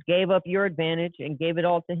 you just gave up your advantage and gave it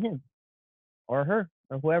all to him or her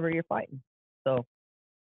or whoever you're fighting. So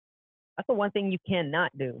that's the one thing you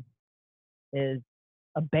cannot do is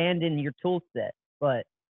abandon your tool set. But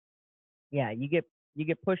yeah, you get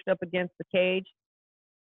pushed up against the cage.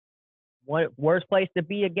 What worst place to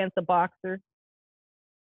be against a boxer?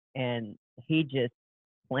 and he just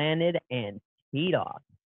planted and teed off.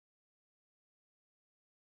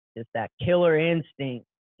 Just that killer instinct.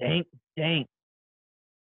 Dink, dink.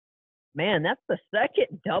 Man, that's the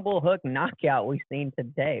second double hook knockout we've seen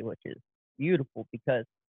today, which is beautiful because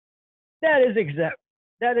that is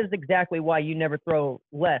exactly why you never throw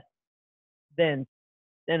less than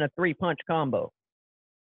a 3-punch combo.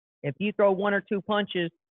 If you throw 1 or 2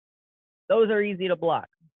 punches, those are easy to block.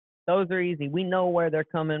 Those are easy. We know where they're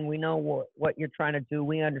coming. We know what you're trying to do.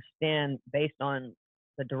 We understand based on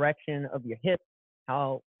the direction of your hips,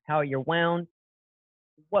 how you're wound,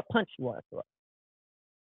 what punch you want to throw.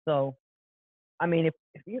 So, I mean, if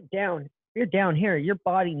you're down here, your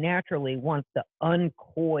body naturally wants to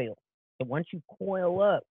uncoil. So once you coil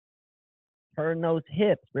up, turn those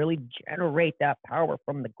hips, really generate that power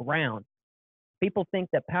from the ground. People think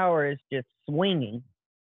that power is just swinging.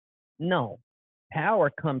 No, power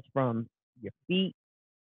comes from your feet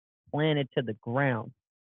planted to the ground.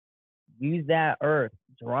 Use that earth,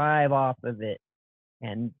 drive off of it,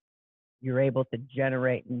 and you're able to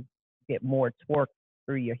generate and get more torque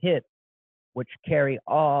through your hips, which carry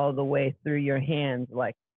all the way through your hands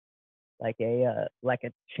like a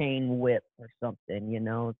chain whip or something.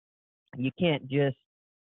 You can't just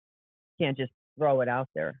throw it out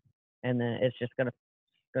there and then it's just gonna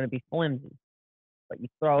be flimsy. But you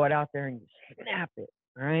throw it out there and you snap it.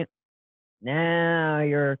 All right. Now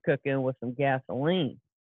you're cooking with some gasoline.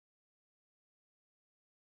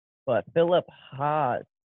 But Philip Haas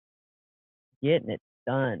getting it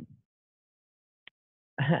done.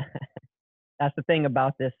 That's the thing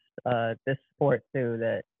about this sport too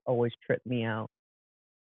that always tripped me out.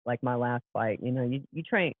 Like my last fight, you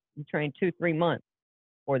train 2-3 months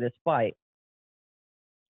for this fight,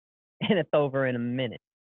 and it's over in a minute,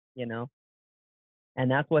 and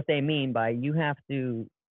that's what they mean by you have to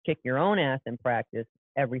kick your own ass in practice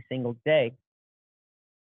every single day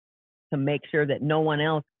to make sure that no one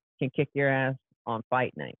else can kick your ass on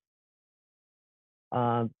fight night.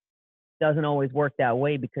 Doesn't always work that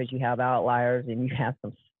way because you have outliers and you have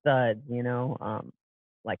some studs,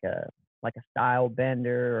 like a style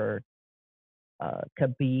bender or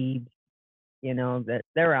Khabib, that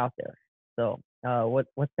they're out there. So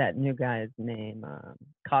what's that new guy's name?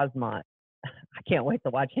 Cosmot. I can't wait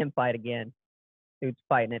to watch him fight again. Dude's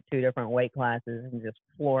fighting at 2 different weight classes and just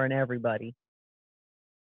flooring everybody.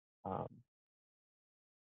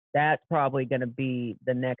 That's probably going to be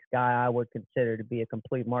the next guy I would consider to be a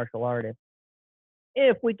complete martial artist.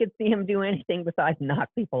 If we could see him do anything besides knock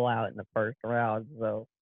people out in the first round. So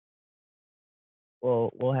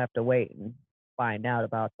we'll have to wait and find out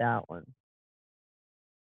about that one.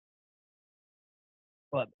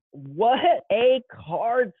 But what a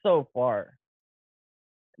card so far.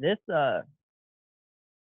 This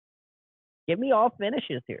give me all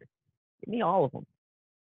finishes here. Give me all of them.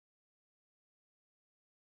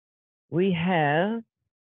 We have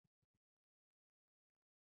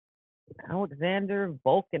Alexander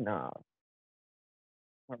Volkanov,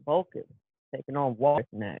 or Volkan, taking on Walter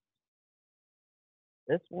next.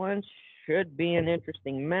 This one should be an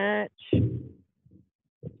interesting match. You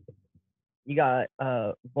got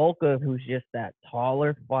Volkov, who's just that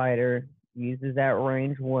taller fighter, uses that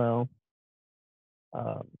range well.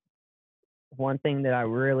 One thing that I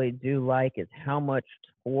really do like is how much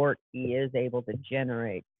torque he is able to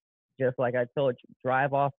generate. Just like I told you,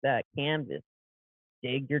 drive off that canvas,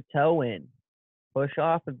 dig your toe in, push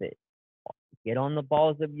off of it, get on the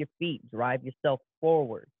balls of your feet, drive yourself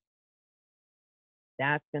forward.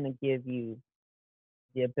 That's going to give you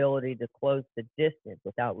the ability to close the distance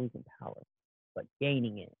without losing power, but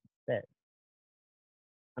gaining it instead.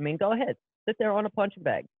 I mean, go ahead, sit there on a punching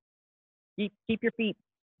bag. Keep your feet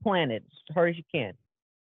planted as hard as you can.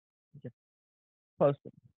 Just post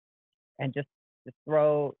them and just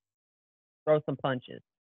throw some punches.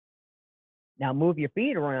 Now move your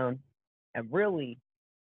feet around and really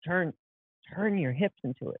turn your hips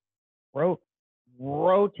into it.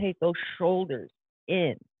 Rotate those shoulders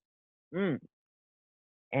in, and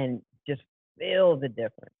just feel the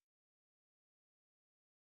difference.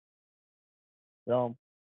 So,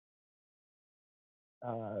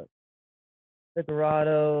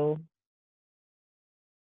 Figueroa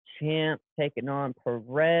champ taking on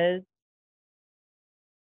Perez.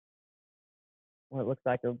 Well, it looks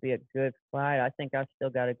like it'll be a good fight. I think I still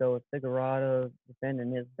got to go with Figueroa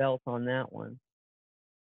defending his belt on that one.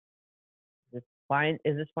 Is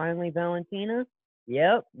this finally Valentina?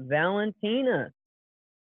 Yep, Valentina.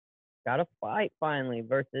 Got a fight finally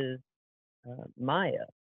versus Maya.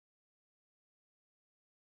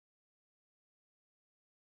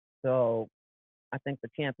 So I think the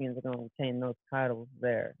champions are going to retain those titles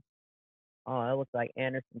there. Oh, it looks like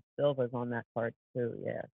Anderson Silva's on that card too.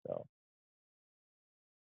 Yeah, so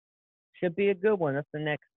should be a good one. That's the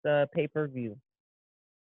next pay-per-view.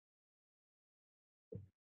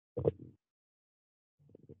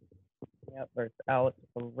 Yep, versus Alex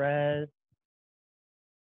Perez.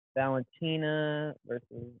 Valentina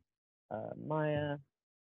versus Maya.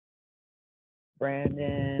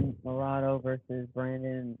 Brandon Morado versus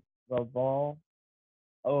Brandon Raval.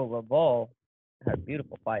 Oh, Raval had a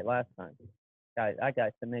beautiful fight last time. Guys, that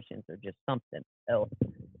guy's submissions are just something else.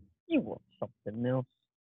 You were something else.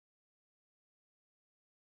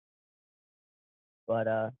 But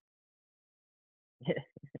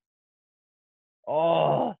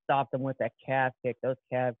oh, stopped him with that calf kick. Those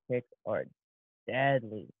calf kicks are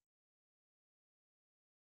deadly.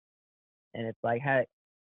 And it's like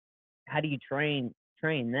how do you train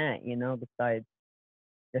that, you know, besides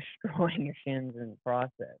destroying your shins in the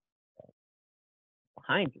process?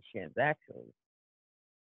 Behind your shins, actually.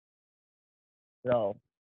 So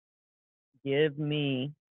give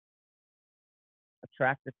me a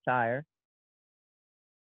tractor tire,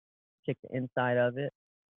 kick the inside of it,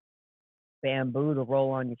 bamboo to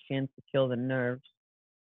roll on your shins to kill the nerves.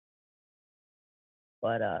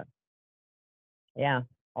 But yeah,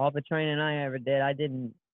 all the training I ever did, I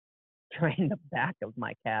didn't train the back of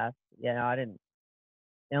my calf. Yeah, I didn't.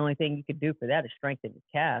 The only thing you could do for that is strengthen your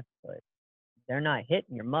calf, but they're not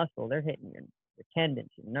hitting your muscle; they're hitting your tendons,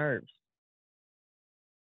 your nerves.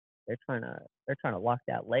 They're trying to lock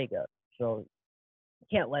that leg up. So you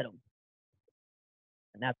can't let them.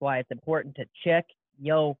 And that's why it's important to check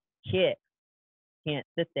your kick. You can't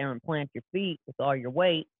sit there and plant your feet with all your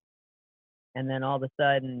weight and then all of a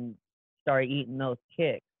sudden start eating those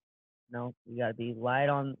kicks. No, you gotta be light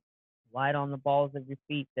on the balls of your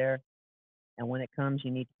feet there. And when it comes,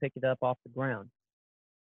 you need to pick it up off the ground.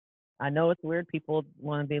 I know it's weird. People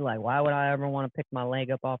want to be like, why would I ever want to pick my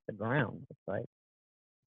leg up off the ground? It's like,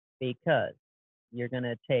 because you're going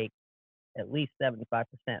to take at least 75%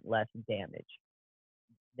 less damage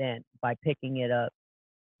than by picking it up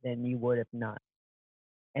than you would if not.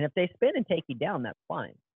 And if they spin and take you down, that's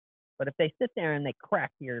fine. But if they sit there and they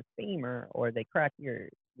crack your femur or they crack your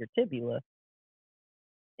tibia,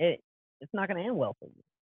 it's not going to end well for you.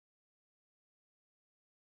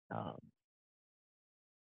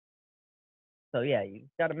 So yeah, you've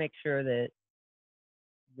got to make sure that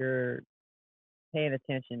you're paying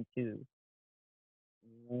attention to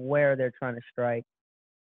where they're trying to strike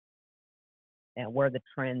and where the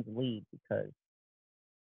trends lead, because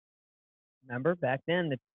remember back then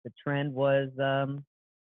the trend was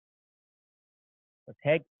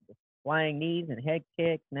head flying knees and head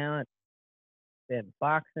kicks. Now it's been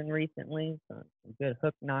boxing recently, so some good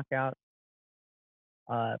hook knockouts.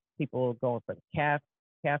 People going for the calf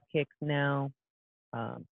kicks now.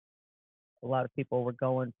 A lot of people were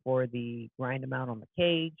going for the grind them out on the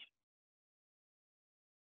cage.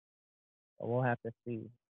 So we'll have to see.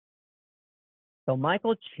 So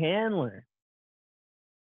Michael Chandler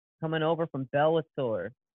coming over from Bellator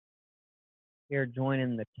here,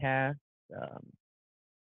 joining the cast.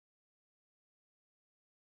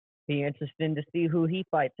 Be interesting to see who he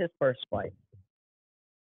fights his first fight.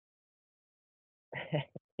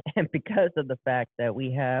 And because of the fact that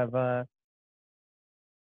we have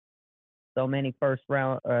so many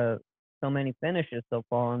so many finishes so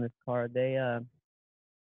far on this card, they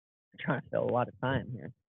trying to fill a lot of time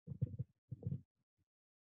here.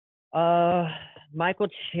 Michael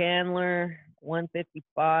Chandler,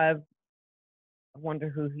 155. I wonder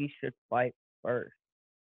who he should fight first.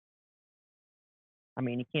 I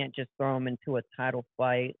mean, you can't just throw him into a title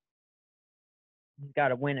fight. He's got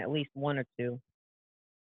to win at least one or two.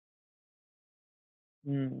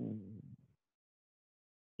 Do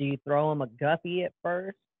you throw him a Guppy at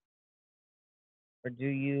first? Or do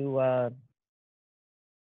you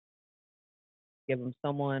give him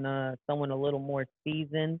someone a little more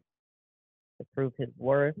seasoned to prove his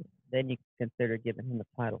worth? Then you can consider giving him a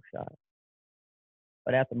title shot.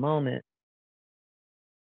 But at the moment,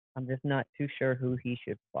 I'm just not too sure who he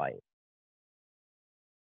should fight.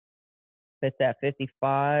 If it's at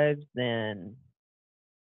 55, then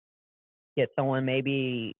get someone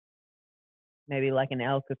maybe like an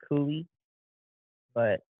El Kakuli.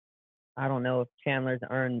 But I don't know if Chandler's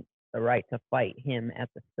earned the right to fight him at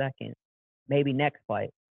the second. Maybe next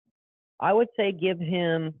fight. I would say give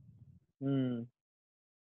him. Man,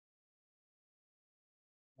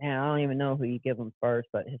 I don't even know who you give him first,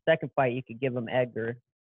 but his second fight you could give him Edgar,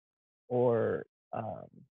 or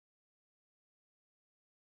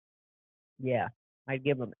yeah, I'd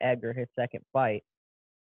give him Edgar his second fight.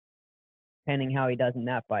 depending how he does in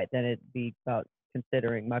that fight, then it'd be about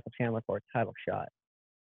considering Michael Chandler for a title shot.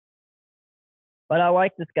 But I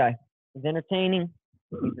like this guy. He's entertaining.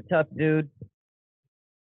 He's a tough dude.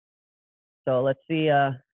 So let's see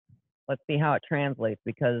how it translates,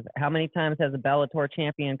 because how many times has a Bellator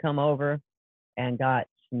champion come over and got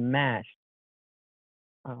smashed?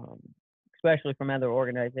 Especially from other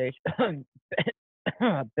organizations.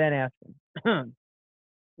 Ben Askren.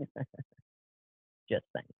 Just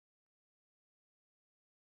saying.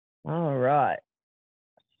 All right.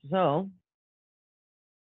 So,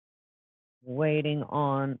 waiting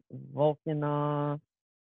on Volkov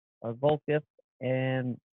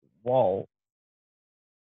and Wall.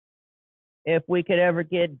 If we could ever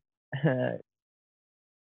get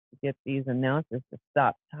these announcers to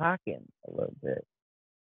stop talking a little bit,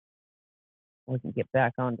 we can get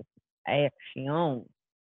back on to action.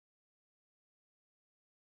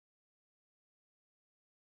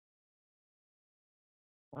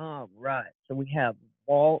 All right. So we have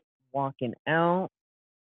Walt walking out,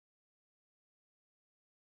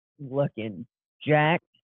 looking jacked.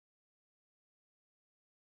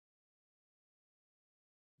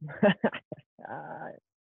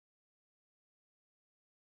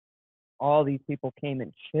 All these people came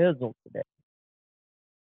in chiseled today.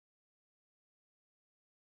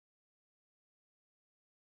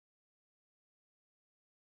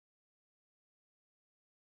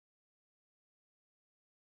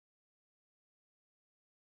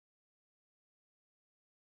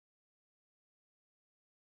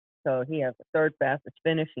 So he has the third fastest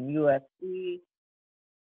finish in UFC.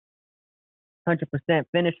 100%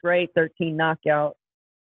 finish rate, 13 knockouts.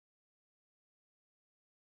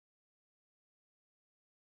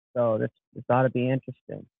 So this ought to be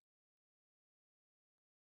interesting.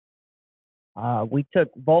 We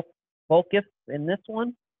took Volkov in this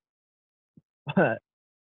one, but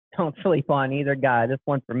don't sleep on either guy. This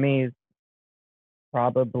one for me is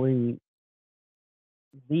probably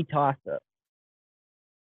the toss-up.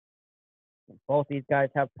 Both these guys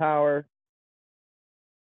have power.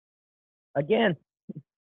 Again, it's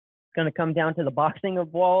going to come down to the boxing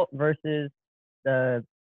of Walt versus the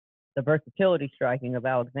versatility striking of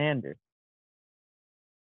Alexander.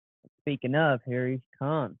 Speaking of, here he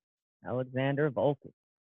comes, Alexander Volkov.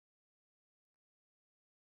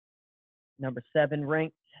 Number 7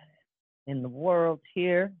 ranked in the world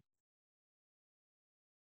here.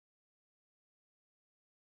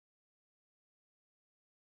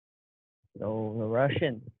 So the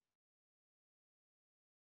Russian.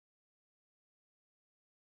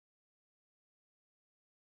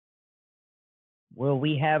 Will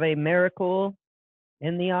we have a miracle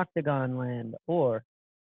in the Octagon land, or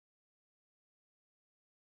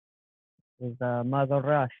is Mother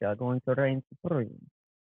Russia going to reign supreme?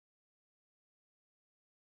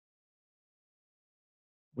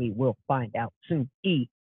 We will find out soon.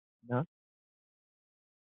 No?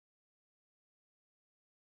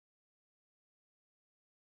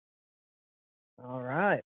 All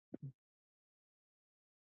right.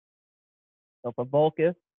 So for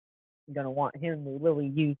Volkov, I'm going to want him to really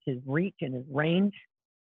use his reach and his range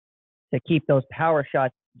to keep those power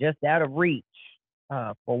shots just out of reach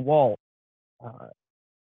for Walt.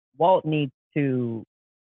 Walt needs to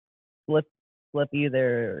flip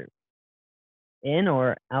either in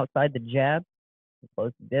or outside the jab to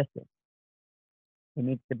close the distance. He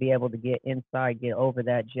needs to be able to get inside, get over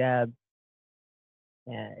that jab.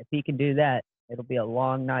 And if he can do that, it'll be a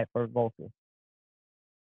long night for Volkov.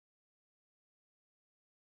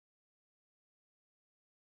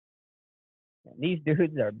 These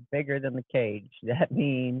dudes are bigger than the cage. That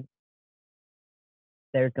means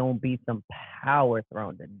there's going to be some power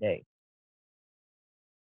thrown today.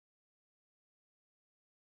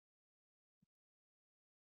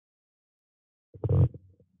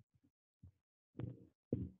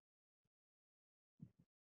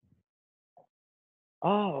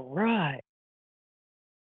 All right.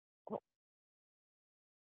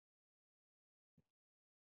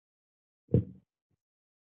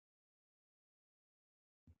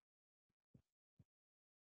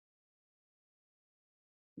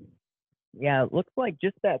 Yeah, it looks like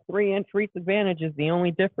just that 3-inch reach advantage is the only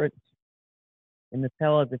difference in the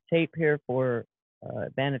tail of the tape here for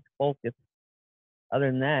advantage Volkov. Other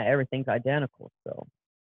than that, everything's identical. So.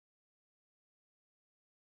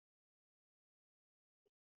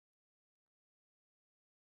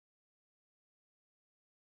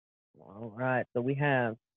 All right, so we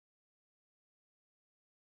have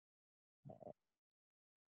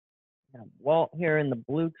Walt here in the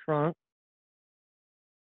blue trunk,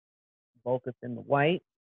 Volkov in the white.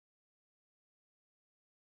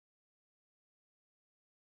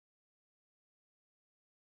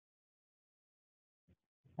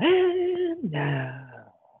 And now,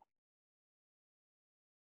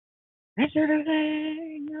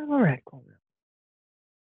 introducing the red corner.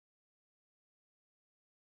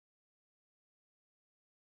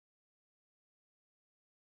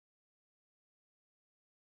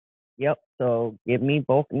 Yep, so give me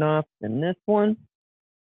Volkanovs in this one.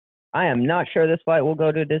 I am not sure this fight will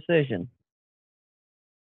go to decision.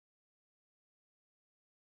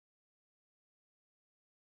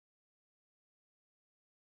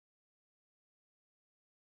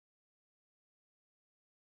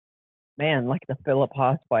 Man, like the Philip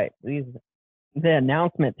Haas fight, the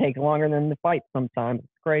announcement takes longer than the fight sometimes.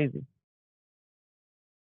 It's crazy.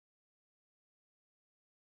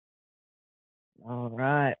 All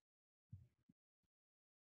right.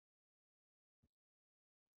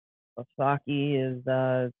 Osaki is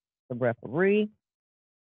the referee.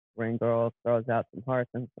 Ring girl throws out some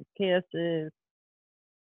hearts and some kisses.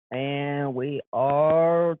 And we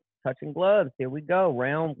are touching gloves. Here we go.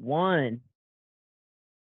 Round one.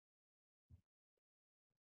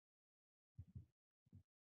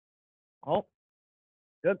 Oh,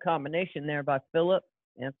 good combination there by Philip.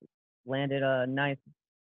 And landed a nice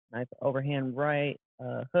overhand right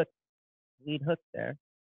hook, lead hook there.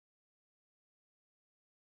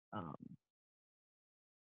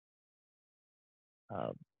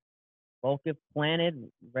 Volkov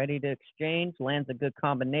planted, ready to exchange, lands a good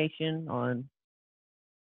combination on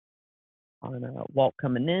Walt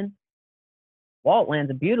coming in. Walt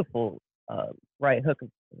lands a beautiful right hook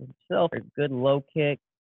himself, a good low kick.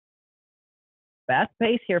 Fast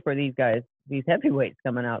pace here for these guys, these heavyweights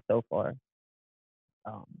coming out so far.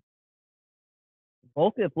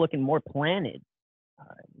 Volkov looking more planted.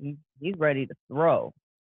 He's ready to throw.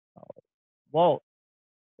 Walt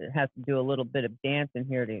has to do a little bit of dancing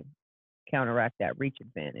here to counteract that reach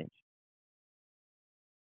advantage.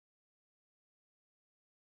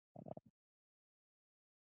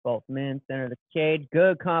 Both men center the cage.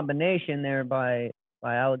 Good combination there by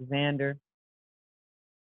Alexander.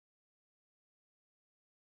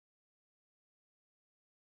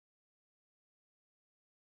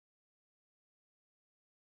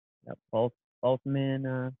 Yep, both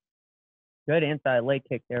men. Good inside leg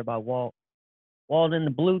kick there by Walt. Walt in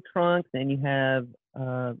the blue trunks, and you have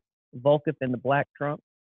Volkov in the black trunks.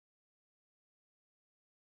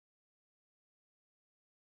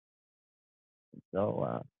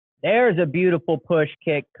 So there's a beautiful push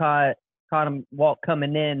kick. Caught him, Walt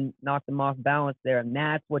coming in, knocked him off balance there, and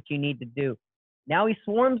that's what you need to do. Now he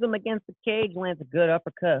swarms him against the cage, lands a good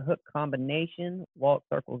uppercut hook combination. Walt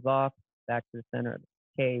circles off back to the center of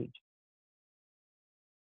the cage.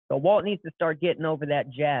 So Walt needs to start getting over that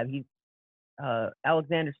jab. He's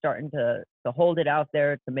Alexander's starting to hold it out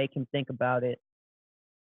there to make him think about it.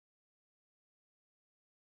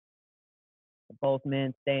 Both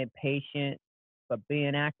men staying patient, but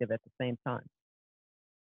being active at the same time.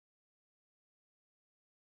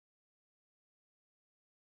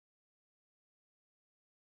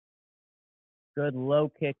 Good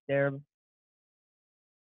low kick there.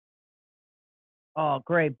 Oh,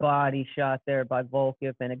 great body shot there by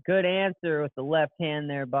Volkov, and a good answer with the left hand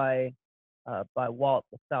there by Walt,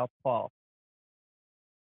 the southpaw.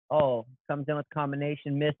 Oh, comes in with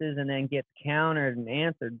combination, misses, and then gets countered and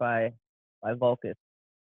answered by Volkov.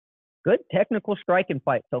 Good technical striking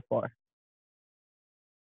fight so far.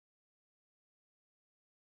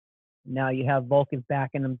 Now you have Volkov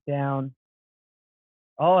backing him down.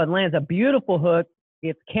 Oh, it lands a beautiful hook.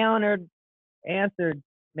 Gets countered, answered,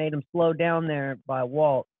 made him slow down there by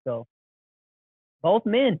Walt. So both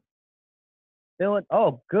men feeling.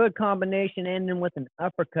 Oh, good combination ending with an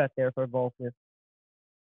uppercut there for Volkov.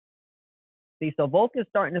 See, so Volkov's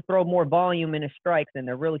starting to throw more volume in his strikes, and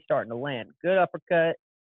they're really starting to land. Good uppercut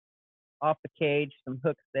off the cage, some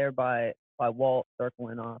hooks there by Walt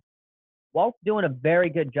circling off. Walt's doing a very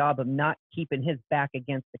good job of not keeping his back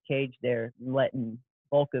against the cage there, and letting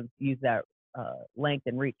Volkov use that length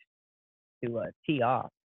and reach to tee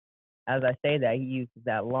off. As I say that, he uses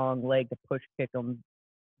that long leg to push kick him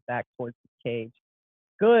back towards the cage.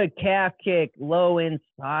 Good calf kick, low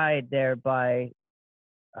inside there by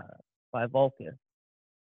Volkov.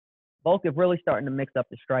 Volkov really starting to mix up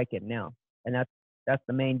the striking now, and that's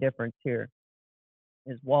the main difference here.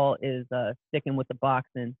 Is Walt is sticking with the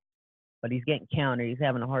boxing, but he's getting countered. He's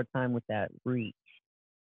having a hard time with that reach.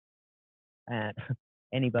 And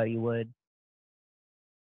anybody would.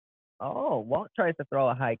 Oh, Walt tries to throw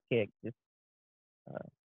a high kick. Just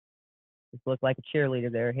looked like a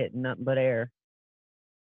cheerleader there, hitting nothing but air.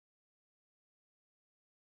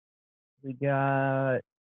 We got a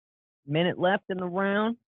minute left in the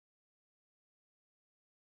round.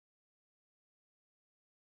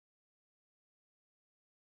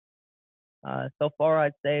 So far,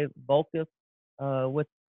 I'd say Volkov with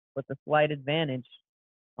a slight advantage.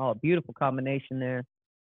 Oh, beautiful combination there.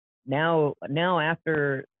 Now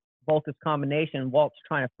after Volkov's combination, Walt's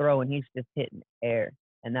trying to throw, and he's just hitting air.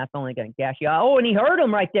 And that's only going to gash you out. Oh, and he hurt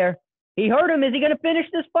him right there. He hurt him. Is he going to finish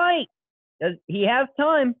this fight? He has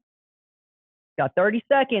time. Got 30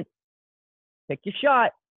 seconds. Pick your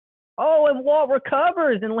shot. Oh, and Walt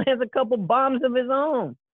recovers and lands a couple bombs of his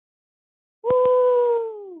own.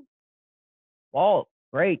 Woo! Walt,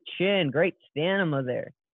 great chin, great stamina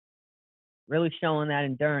there. Really showing that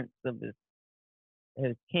endurance of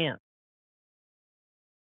his camp.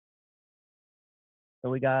 So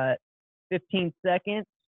we got 15 seconds.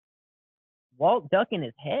 Walt ducking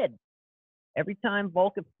his head. Every time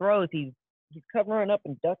Volkov throws, he's covering up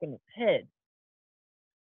and ducking his head.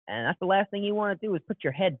 And that's the last thing you want to do is put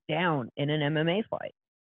your head down in an MMA fight.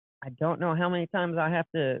 I don't know how many times I have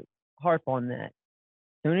to harp on that.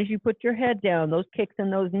 As soon as you put your head down, those kicks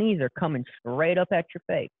and those knees are coming straight up at your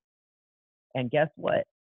face. And guess what?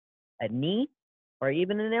 A knee or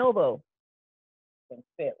even an elbow can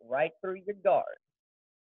fit right through your guard.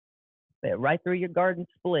 Fit right through your guard and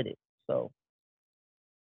split it. So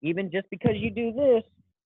even just because you do this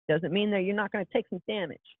doesn't mean that you're not going to take some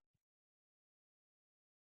damage.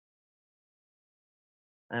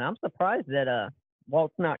 And I'm surprised that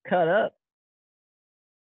Walt's not cut up.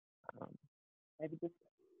 Maybe just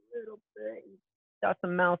a little bit. He's got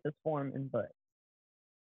some mouth is forming, but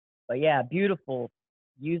yeah, beautiful.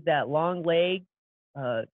 Use that long leg,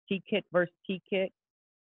 T kick versus T kick,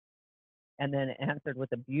 and then answered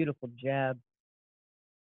with a beautiful jab.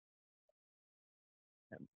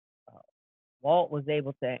 Walt was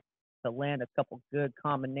able to land a couple good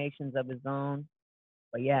combinations of his own,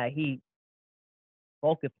 but yeah,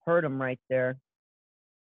 Volkov hurt him right there,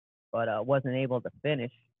 but wasn't able to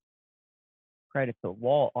finish. Credit to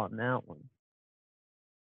Walt on that one.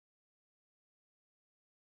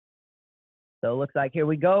 So it looks like here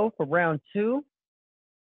we go for round 2.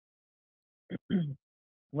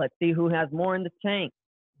 Let's see who has more in the tank.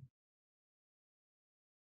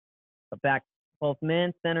 Back both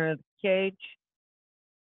men, center of the cage.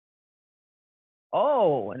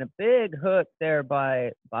 Oh, and a big hook there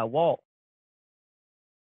by Walt.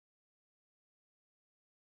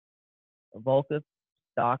 Volkov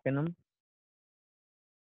stalking him.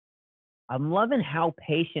 I'm loving how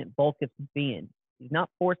patient Volkov's being. He's not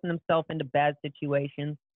forcing himself into bad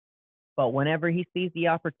situations, but whenever he sees the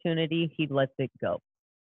opportunity, he lets it go.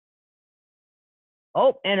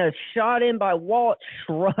 Oh, and a shot in by Walt,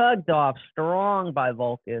 shrugged off strong by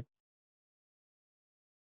Volkov.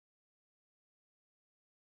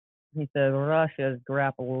 He said, Russia has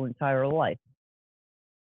grappled entire life.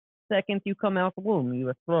 Second you come out the womb, you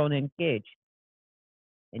are thrown in cage,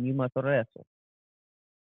 and you must wrestle.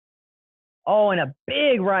 Oh, and a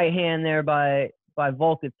big right hand there by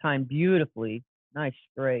Volkov, timed beautifully. Nice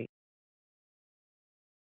straight.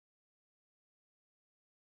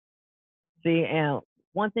 See, and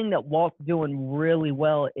one thing that Walt's doing really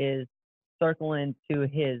well is circling to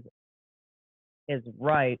his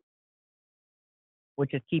right,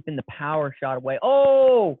 which is keeping the power shot away.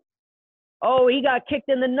 Oh, he got kicked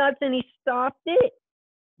in the nuts and he stopped it.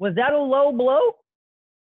 Was that a low blow?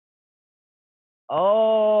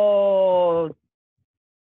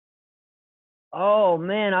 Oh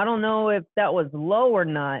man, I don't know if that was low or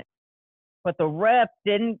not, but the ref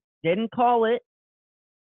didn't call it,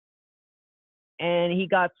 and he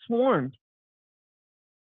got swarmed.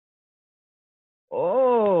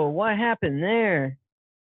 Oh, what happened there?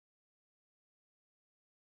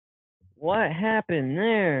 What happened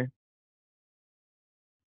there?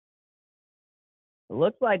 It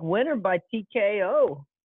looks like winner by TKO.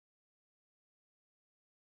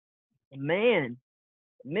 The man,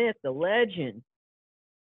 the myth, the legend,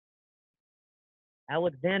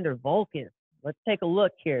 Alexander Volkov. Let's take a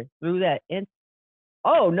look here through that.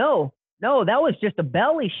 Oh, no, that was just a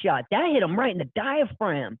belly shot. That hit him right in the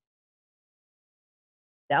diaphragm.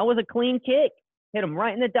 That was a clean kick. Hit him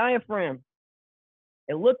right in the diaphragm.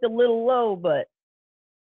 It looked a little low, but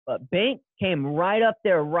Bank came right up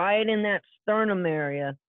there, right in that sternum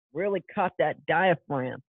area, really caught that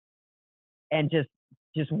diaphragm, and just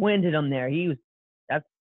winded him there.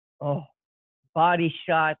 Body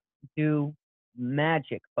shots do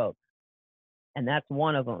magic, folks, and that's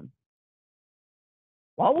one of them.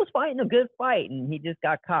 Walt was fighting a good fight, and he just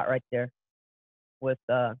got caught right there with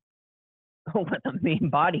with a mean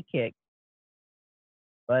body kick.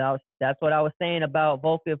 But that's what I was saying about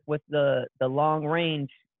Volkov with the long range.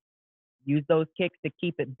 Use those kicks to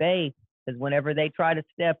keep it bay, because whenever they try to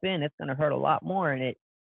step in, it's going to hurt a lot more, and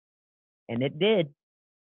it did.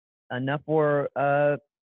 enough for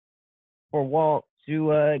Walt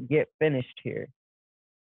to get finished here.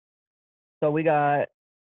 So we got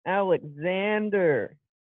Alexander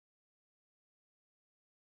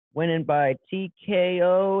winning by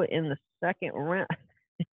TKO in the second round.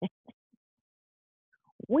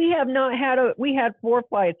 We had 4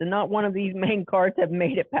 fights, and not one of these main cards have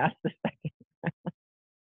made it past the second round.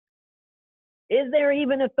 Is there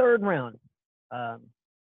even a third round?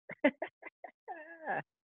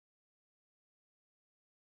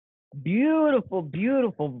 Beautiful,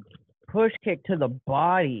 beautiful push kick to the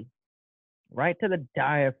body, right to the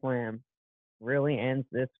diaphragm. Really ends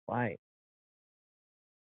this fight.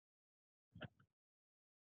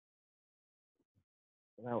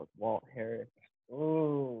 That was Walt Harris.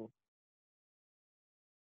 Ooh.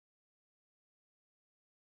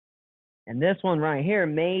 And this one right here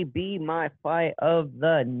may be my fight of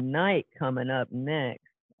the night coming up next.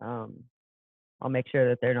 I'll make sure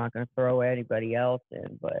that they're not going to throw anybody else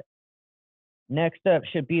in, but next up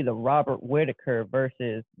should be the Robert Whitaker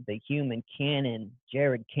versus the Human Cannon,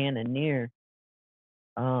 Jared Cannonier.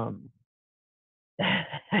 That's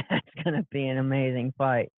going to be an amazing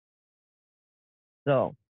fight.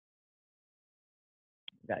 So,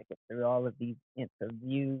 got to get through all of these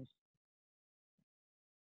interviews.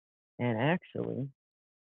 And actually,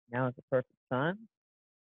 now is the perfect time.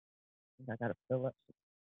 I got to fill up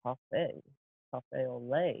some cafe au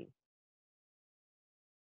lait.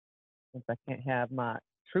 Since I can't have my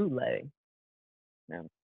Truly. Now,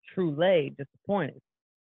 Truly disappointed.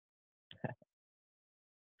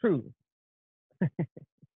 Truly.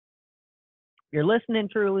 You're listening,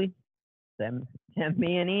 Truly, send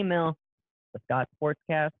me an email,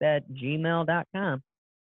 scottsportscast@gmail.com.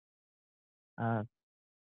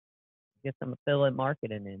 Get some affiliate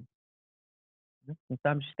marketing in.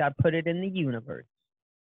 Sometimes you just got to put it in the universe.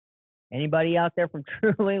 Anybody out there from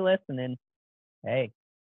Truly listening, hey,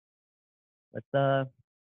 let's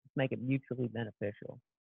make it mutually beneficial.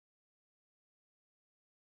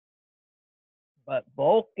 But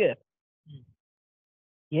Volkov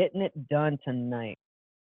getting it done tonight.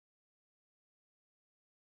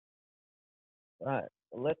 All right,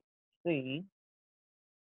 let's see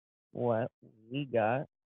what we got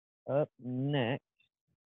up next.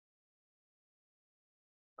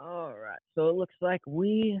 All right, so it looks like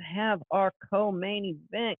we have our co-main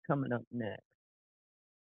event coming up next.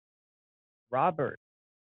 Robert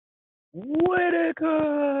Whitaker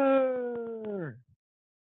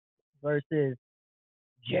versus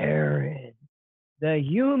Jared, the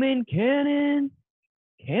Human Cannon,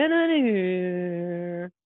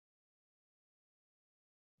 Cannonier.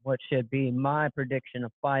 What should be my prediction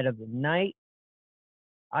of fight of the night?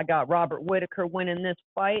 I got Robert Whitaker winning this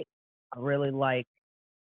fight. I really like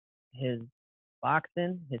his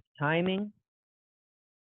boxing, his timing.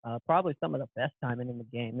 Probably some of the best timing in the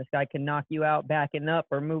game. This guy can knock you out backing up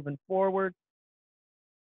or moving forward.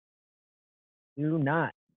 Do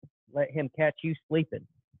not let him catch you sleeping,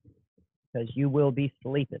 because you will be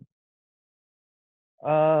sleeping.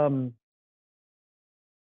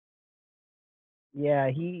 Yeah,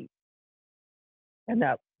 and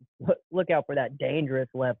that, look out for that dangerous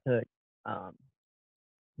left hook.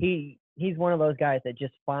 He's one of those guys that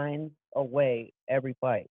just finds a way every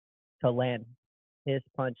fight to land his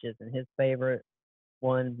punches, and his favorite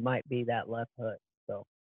one might be that left hook. So,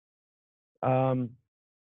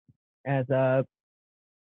 as a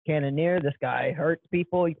Cannonier, this guy hurts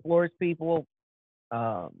people, he floors people.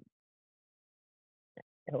 He'll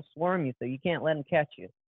swarm you, so you can't let him catch you.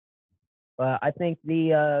 But I think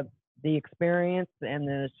the experience and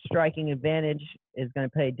the striking advantage is going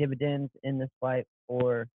to pay dividends in this fight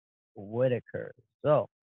for Whitaker. So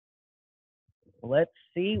let's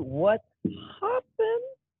see what happens.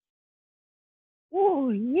 Oh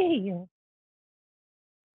yeah.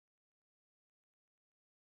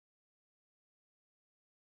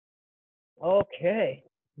 Okay.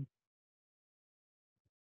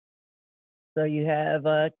 So you have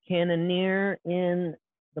Cannonier in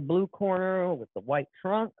the blue corner with the white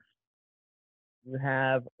trunks. You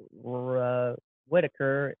have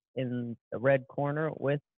Whitaker in the red corner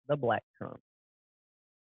with the black trunks.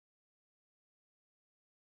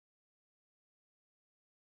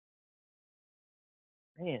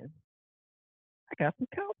 Man, I got some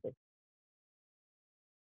coffee.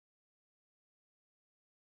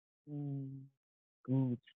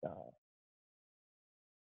 Good stuff.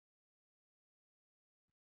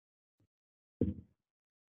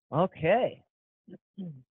 Okay.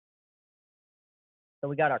 So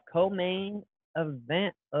we got our co-main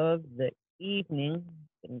event of the evening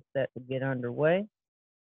getting set to get underway.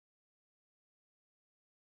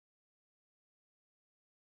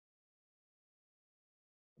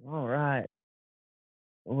 All right.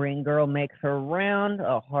 Ring girl makes her round,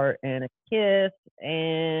 a heart and a kiss,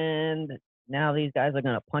 and now these guys are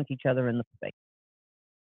gonna punch each other in the face.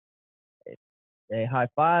 They high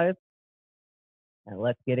five, and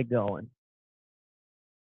let's get it going.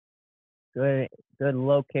 Good, good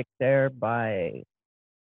low kick there by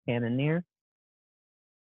Cannoneer.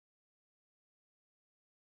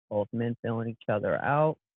 Both men filling each other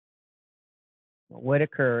out.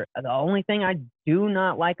 Whitaker, the only thing I do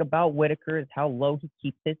not like about Whitaker is how low he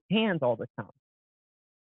keeps his hands all the time.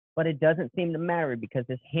 But it doesn't seem to matter because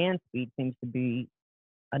his hand speed seems to be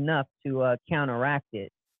enough to counteract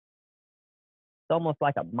it. It's almost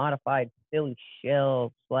like a modified Philly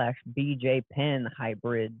Shell / BJ Penn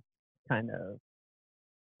hybrid kind of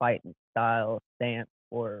fighting style stance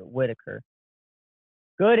for Whitaker.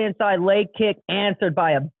 Good inside leg kick answered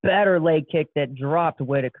by a better leg kick that dropped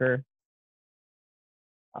Whitaker.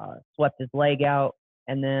 Swept his leg out,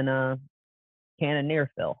 and then Cannoneer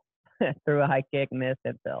fell. Threw a high kick, missed,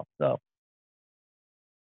 and fell. So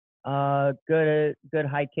good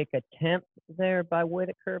high kick attempt there by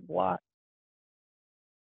Whitaker, blocked.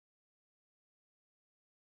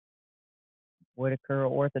 Whitaker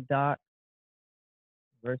orthodox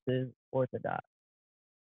versus orthodox.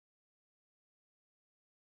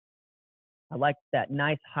 I like that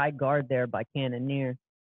nice high guard there by Cannoneer.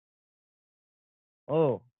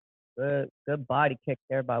 Oh, good body kick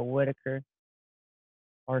there by Whitaker.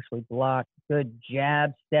 Partially blocked. Good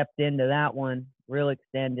jab, stepped into that one. Real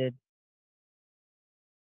extended.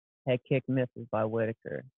 Head kick misses by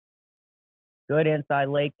Whitaker. Good inside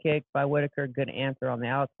leg kick by Whitaker. Good answer on the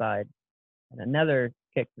outside. And another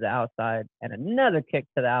kick to the outside. And another kick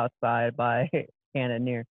to the outside by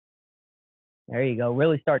Cannoneer. There you go.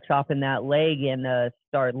 Really start chopping that leg and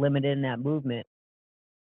start limiting that movement.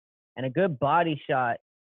 And a good body shot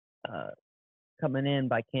coming in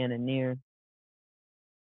by Cannoneer.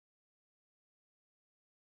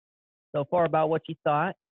 So far about what you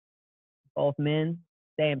thought. Both men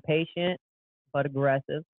staying patient but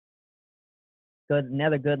aggressive.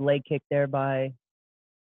 Another good leg kick there by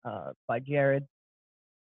Jared.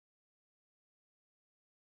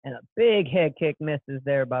 And a big head kick misses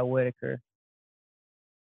there by Whitaker.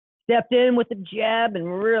 Stepped in with the jab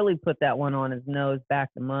and really put that one on his nose,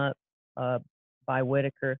 backed him up by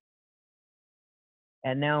Whitaker.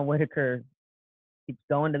 And now Whitaker keeps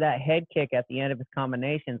going to that head kick at the end of his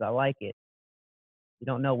combinations. I like it. You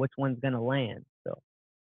don't know which one's going to land. So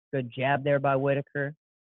good jab there by Whitaker.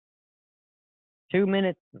 2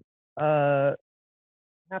 minutes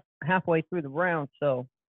halfway through the round. So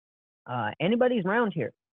anybody's round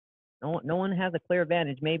here. No one has a clear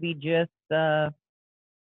advantage. Maybe just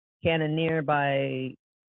Cannoneer by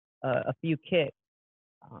a few kicks.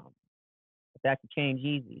 But that could change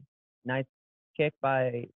easy. Nice kick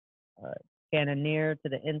by Cannoneer to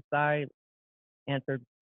the inside, answered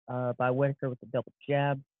by Whitaker with the double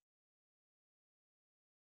jab.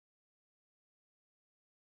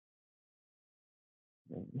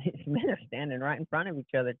 These men are standing right in front of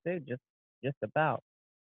each other too, just about.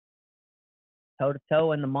 Toe to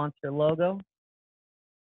toe in the monster logo.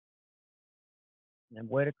 And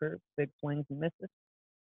Whitaker, big swings and misses.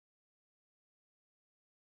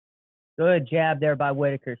 Good jab there by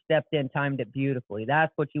Whitaker. Stepped in, timed it beautifully.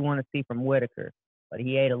 That's what you want to see from Whitaker. But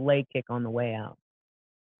he ate a leg kick on the way out.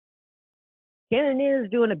 Cannoneer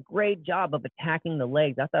is doing a great job of attacking the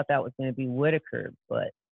legs. I thought that was going to be Whitaker,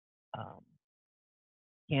 but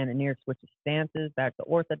Cannoneer switches stances back to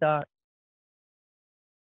orthodox.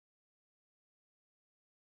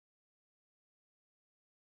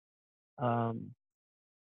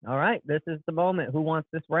 All right, this is the moment. Who wants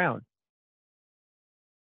this round?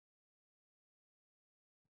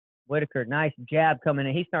 Whitaker, nice jab coming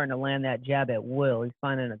in. He's starting to land that jab at will. He's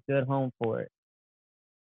finding a good home for it.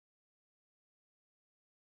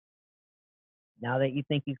 Now that you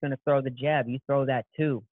think he's going to throw the jab, you throw that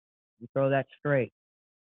too. You throw that straight.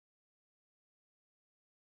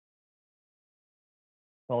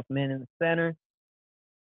 Both men in the center.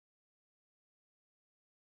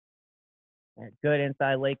 And good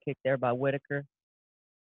inside leg kick there by Whitaker.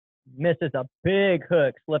 Misses a big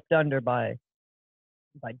hook, slipped under by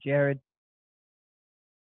Jared.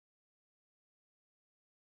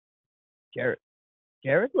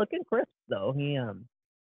 Jared's looking crisp though. He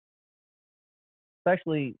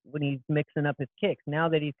especially when he's mixing up his kicks. Now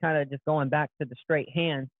that he's kind of just going back to the straight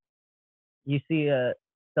hand, you see the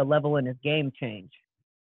level in his game change.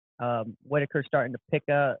 Whitaker's starting to pick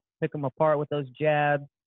them apart with those jabs.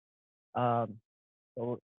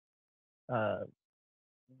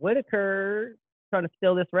 Whitaker trying to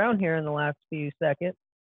steal this round here in the last few seconds.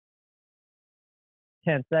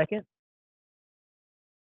 10 seconds.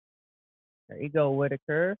 There you go,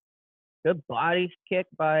 Whitaker. Good body kick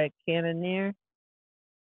by Cannonier.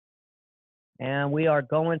 And we are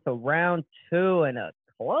going to round 2 and a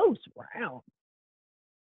close round.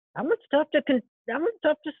 How much tough to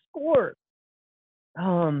score?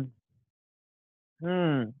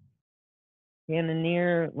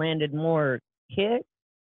 Cannonier landed more kicks,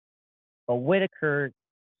 but Whitaker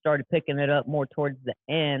started picking it up more towards the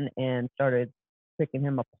end and started picking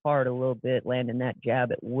him apart a little bit, landing that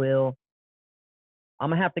jab at will. I'm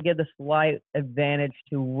going to have to give the slight advantage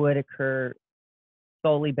to Whitaker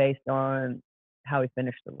solely based on how he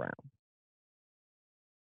finished the round.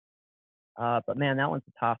 But, man, that one's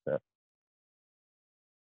a toss-up.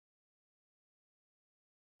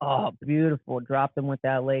 Oh, beautiful. Dropped him with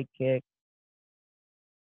that leg kick.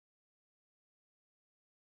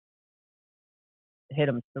 Hit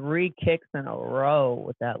him 3 kicks in a row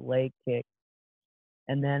with that leg kick.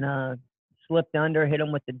 And then slipped under, hit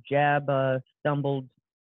him with the jab, stumbled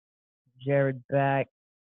Jared back.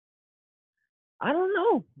 I don't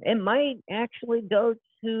know. It might actually go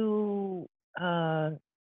to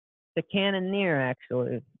the Cannonier,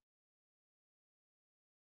 actually.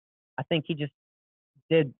 I think he just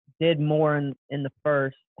did more in the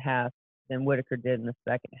first half than Whitaker did in the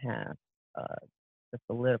second half to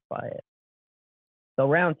solidify it. So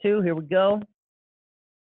round 2, here we go.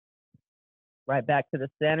 Right back to the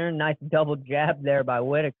center. Nice double jab there by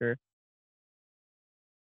Whitaker.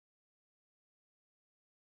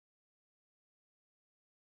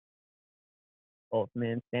 Both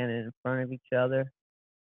men standing in front of each other.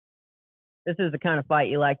 This is the kind of fight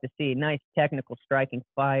you like to see. Nice technical striking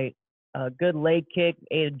fight. Good leg kick,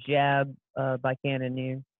 a jab by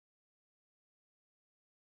Cannonier.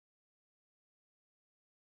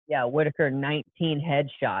 Yeah, Whitaker 19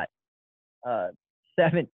 headshot.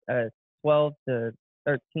 12 to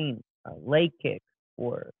 13 leg kick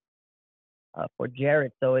for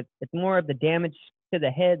Jarrett. So it's more of the damage to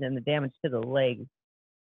the head than the damage to the leg.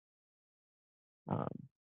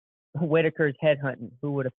 Whitaker's headhunting.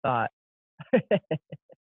 Who would have thought?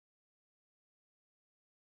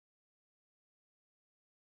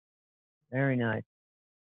 Very nice.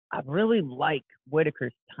 I really like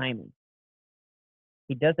Whitaker's timing.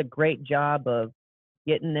 He does a great job of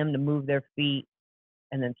getting them to move their feet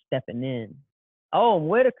and then stepping in. Oh,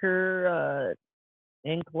 Whitaker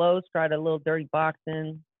in close, tried a little dirty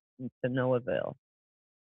boxing to no avail.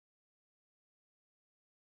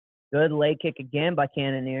 Good leg kick again by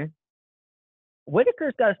Cannonier.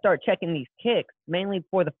 Whitaker's got to start checking these kicks, mainly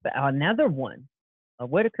for another one.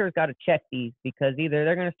 Whitaker's got to check these because either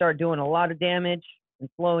they're going to start doing a lot of damage and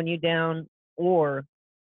slowing you down, or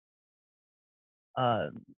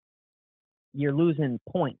you're losing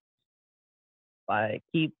points by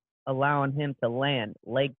keep allowing him to land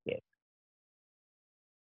leg kicks.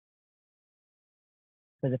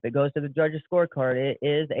 Because if it goes to the judges' scorecard, it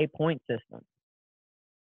is a point system.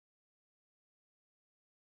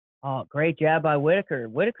 Oh, great jab by Whitaker.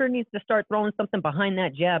 Whitaker needs to start throwing something behind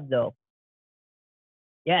that jab, though.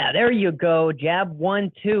 Yeah, there you go. Jab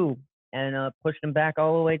 1-2, and pushed him back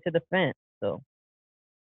all the way to the fence. So,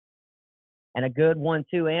 and a good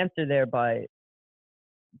 1-2 answer there by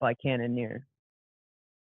Cannonier.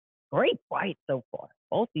 Great fight so far.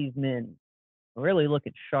 Both these men really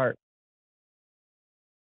looking sharp.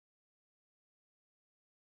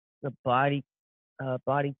 The body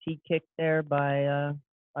T kick there by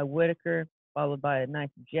Whitaker, followed by a nice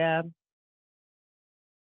jab.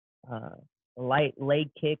 Light leg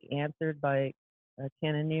kick answered by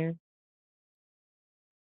Cannonier.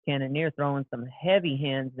 Cannonier throwing some heavy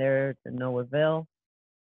hands there to no avail.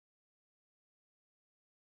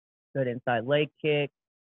 Good inside leg kick.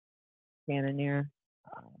 Cannonier.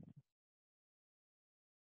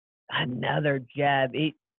 Another jab.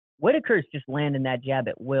 Whitaker's just landing that jab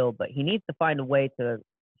at will, but he needs to find a way to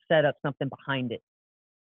set up something behind it.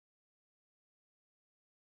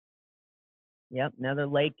 Yep, another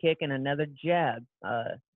leg kick and another jab.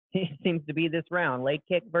 It seems to be this round. Leg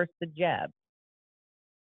kick versus the jab.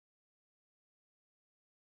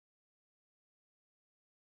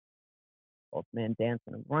 Both men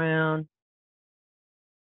dancing around.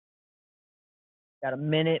 Got a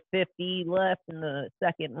minute 50 left in the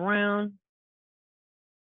second round.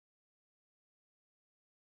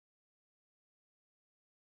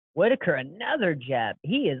 Whitaker, another jab.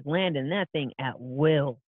 He is landing that thing at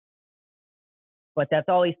will. But that's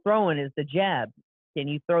all he's throwing is the jab. Can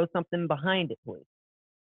you throw something behind it, please?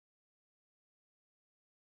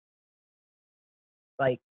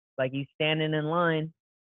 Like he's standing in line,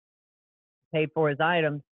 paid for his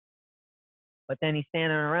items, but then he's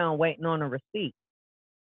standing around waiting on a receipt.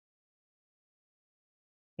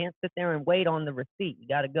 Can't sit there and wait on the receipt. You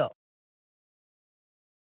got to go.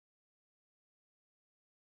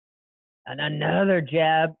 And another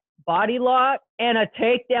jab, body lock, and a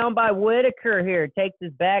takedown by Whitaker here. Takes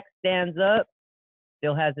his back, stands up,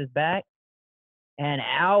 still has his back. And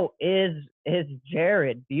out is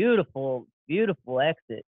Jared. Beautiful, beautiful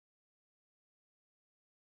exit.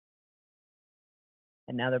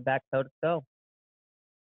 And now they're back toe-to-toe.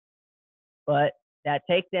 But that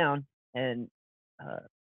takedown and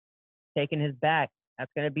taking his back,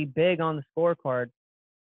 that's going to be big on the scorecard,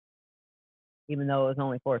 even though it was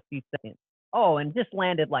only for a few seconds. Oh, and just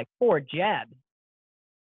landed like 4 jabs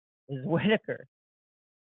is Whitaker.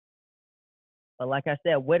 But like I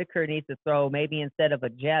said, Whitaker needs to throw, maybe instead of a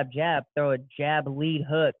jab, throw a jab lead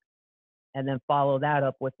hook and then follow that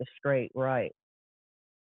up with the straight right.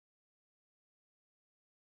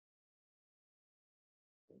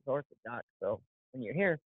 It's orthodox. So when you're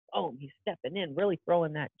here, oh, he's stepping in, really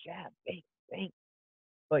throwing that jab, bang, bang.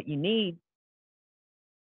 But you need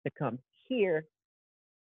to come here,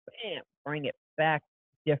 bam, bring it back,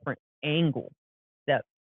 different angle.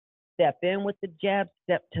 Step in with the jab,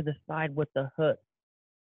 step to the side with the hook.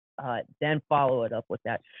 Then follow it up with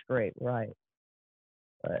that straight right.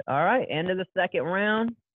 But all right, end of the second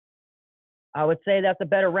round. I would say that's a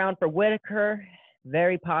better round for Whitaker.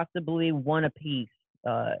 Very possibly one apiece,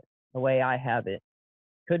 the way I have it.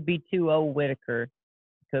 Could be 2-0 Whitaker.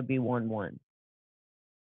 Could be 1-1.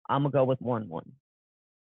 I'm going to go with 1-1.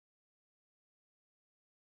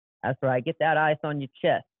 That's right. Get that ice on your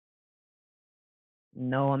chest.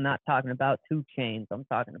 No, I'm not talking about 2 chains. I'm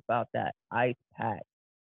talking about that ice pack.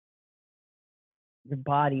 Your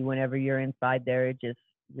body, whenever you're inside there,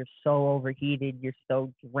 you're so overheated, you're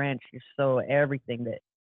so drenched, you're so everything that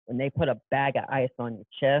when they put a bag of ice on your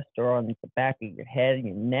chest or on the back of your head and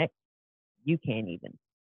your neck, you can't even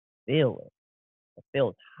feel it. It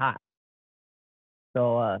feels hot.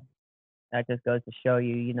 So that just goes to show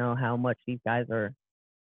you, you know, how much these guys are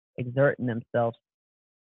exerting themselves.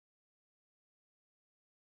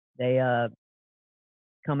 They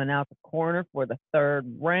coming out the corner for the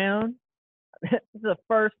 3rd round. This is the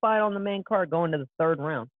first fight on the main card going to the 3rd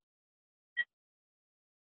round.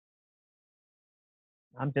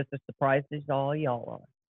 I'm just as surprised as all y'all are.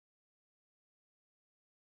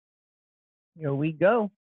 Here we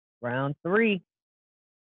go. Round 3.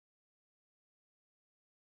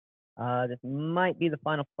 This might be the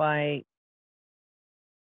final fight.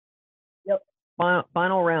 Yep.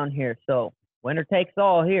 Final round here. So winner takes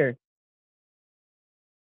all here.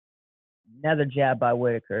 Another jab by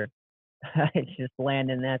Whitaker. It's just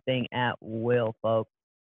landing that thing at will, folks.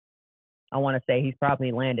 I want to say he's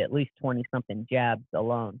probably landed at least 20-something jabs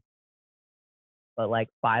alone. But like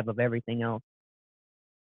 5 of everything else.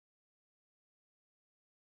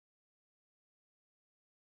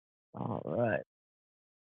 All right.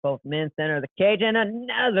 Both men center the cage, and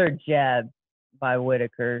another jab by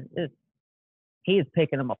Whitaker. He is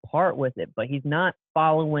picking them apart with it, but he's not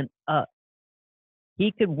following up.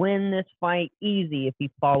 He could win this fight easy if he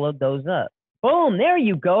followed those up. Boom, there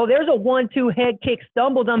you go. There's a 1-2 head kick,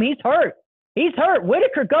 stumbled him. He's hurt. He's hurt.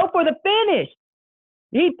 Whitaker, go for the finish.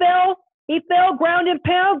 He fell, ground and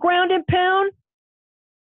pound.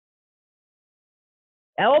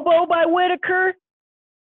 Elbow by Whitaker.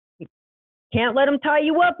 Can't let him tie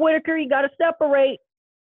you up, Whitaker. You got to separate.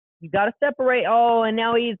 Oh, and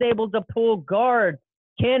now he's able to pull guard.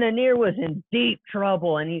 Cannonier was in deep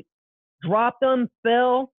trouble, and he dropped him,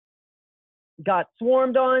 fell, got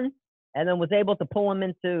swarmed on, and then was able to pull him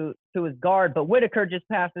into his guard. But Whitaker just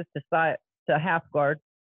passes to half guard.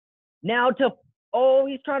 Now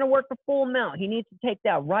he's trying to work for full mount. He needs to take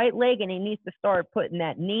that right leg, and he needs to start putting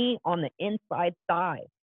that knee on the inside thigh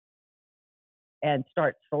and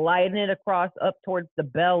start sliding it across up towards the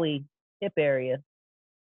belly, hip area.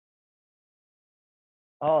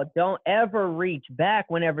 Oh, don't ever reach back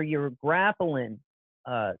whenever you're grappling,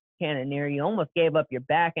 Cannonier. You almost gave up your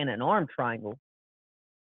back in an arm triangle.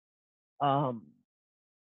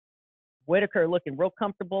 Whitaker looking real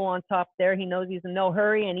comfortable on top there. He knows he's in no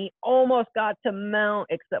hurry, and he almost got to mount,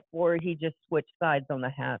 except for he just switched sides on the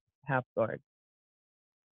half guard.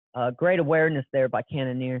 Great awareness there by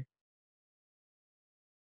Cannonier.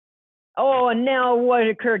 Oh, and now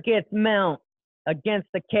Whitaker gets mount against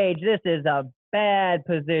the cage. This is a bad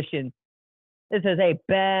position. This is a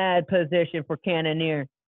bad position for Cannonier.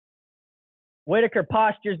 Whitaker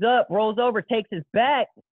postures up, rolls over, takes his back,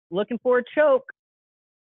 looking for a choke.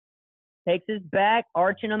 Takes his back,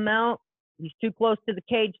 arching him out. He's too close to the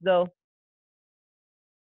cage, though.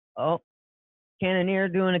 Oh, Cannonier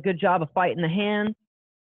doing a good job of fighting the hands.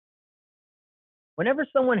 Whenever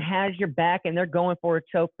someone has your back and they're going for a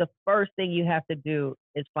choke, the first thing you have to do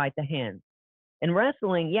is fight the hands. In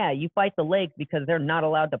wrestling, yeah, you fight the legs because they're not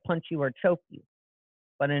allowed to punch you or choke you.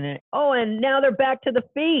 But and now they're back to the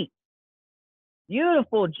feet.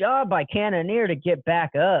 Beautiful job by Cannonier to get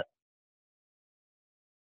back up.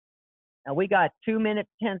 Now we got 2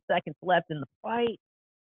 minutes, 10 seconds left in the fight.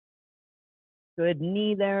 Good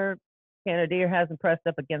knee there. Cannonier hasn't pressed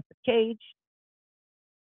up against the cage.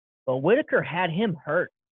 But Whitaker had him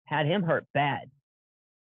hurt bad.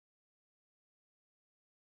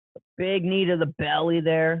 A big knee to the belly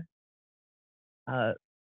there.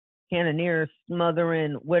 Cannonier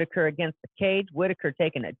smothering Whitaker against the cage. Whitaker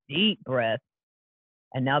taking a deep breath.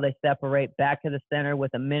 And now they separate back to the center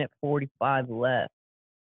with 1:45 left.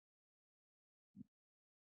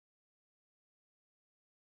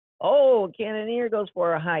 Oh, Cannonier goes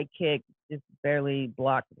for a high kick. Just barely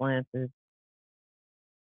blocked glances.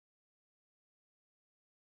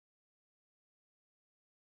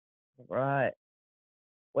 Right.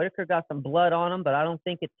 Whitaker got some blood on him, but I don't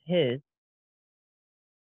think it's his.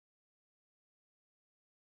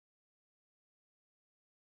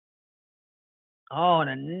 Oh, and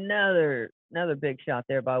another big shot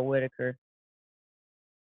there by Whitaker.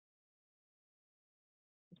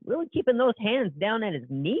 Really keeping those hands down at his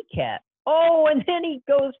kneecap. Oh, and then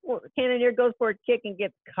Cannonier goes for a kick and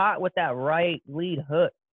gets caught with that right lead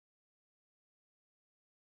hook.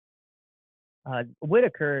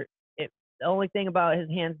 Whitaker, the only thing about his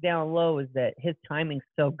hands down low is that his timing's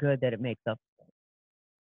so good that it makes up.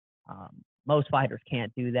 Most fighters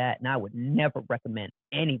can't do that, and I would never recommend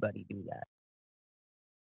anybody do that.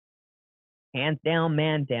 Hands down,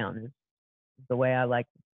 man down is the way I like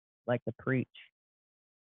to preach.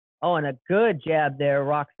 Oh, and a good jab there,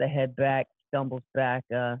 rocks the head back, stumbles back,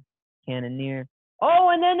 Cannonier. Oh,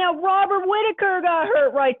 and then now Robert Whitaker got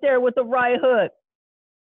hurt right there with the right hook.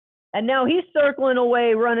 And now he's circling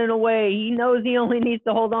away, running away. He knows he only needs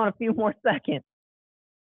to hold on a few more seconds.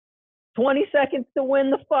 20 seconds to win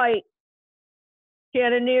the fight.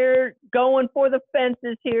 Cannonier going for the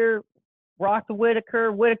fences here. Rocked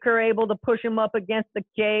Whitaker. Whitaker able to push him up against the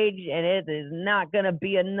cage, and it is not going to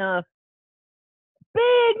be enough.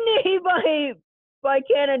 Big knee by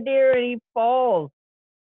Cannonier, and he falls.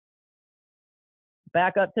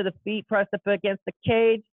 Back up to the feet, pressed up against the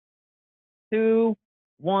cage. 2,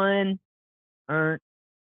 1, earned.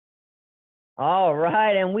 All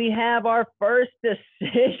right, and we have our first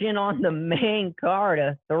decision on the main card,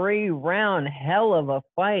 a 3-round hell of a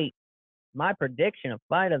fight. My prediction of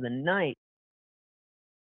fight of the night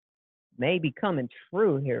may be coming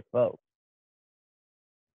true here, folks.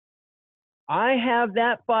 I have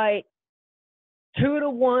that fight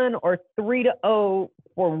 2-1 or 3-0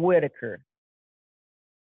 for Whitaker.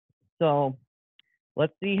 So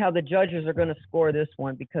let's see how the judges are going to score this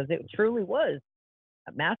one, because it truly was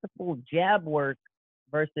a masterful jab work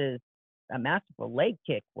versus a masterful leg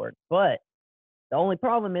kick work. But the only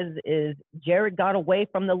problem is Jared got away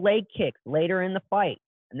from the leg kicks later in the fight,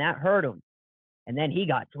 and that hurt him. And then he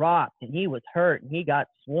got dropped, and he was hurt, and he got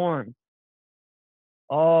swarmed.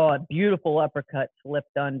 Oh, a beautiful uppercut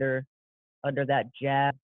slipped under that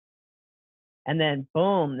jab. And then,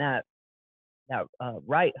 boom, that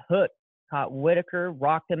right hook caught Whitaker,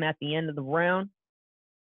 rocked him at the end of the round.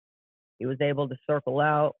 He was able to circle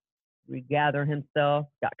out, regather himself,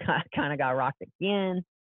 kind of got rocked again,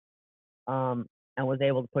 and was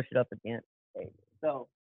able to push it up again. So,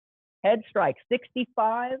 head strike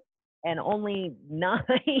 65 and only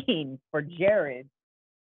 9 for Jared.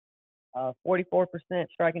 44%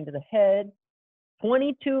 striking to the head,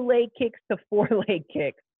 22 leg kicks to 4 leg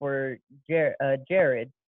kicks for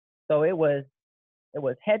Jared. So it was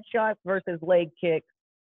headshots versus leg kicks,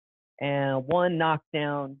 and 1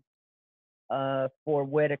 knockdown for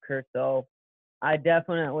Whitaker. So I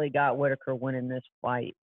definitely got Whitaker winning this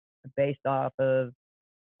fight based off of,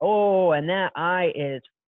 and that eye is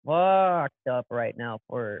fucked up right now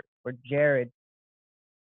for Jared.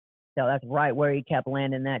 So that's right where he kept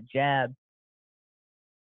landing that jab.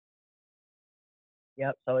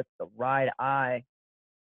 Yep, so it's the right eye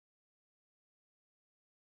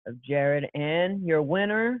of Jared. And your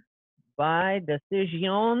winner by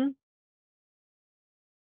decision.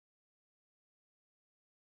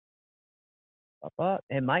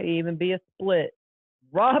 It might even be a split.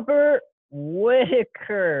 Robert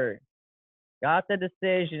Whitaker got the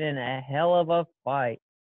decision in a hell of a fight.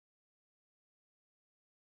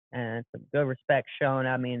 And some good respect shown.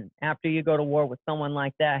 I mean, after you go to war with someone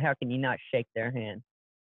like that, how can you not shake their hand?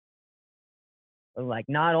 Like,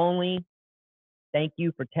 not only thank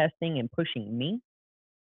you for testing and pushing me,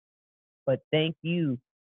 but thank you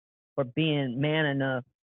for being man enough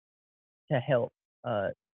to help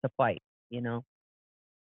to fight. You know,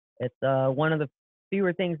 it's one of the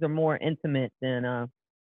fewer things that are more intimate than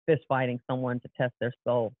fist fighting someone to test their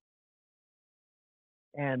soul.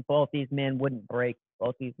 And both these men wouldn't break.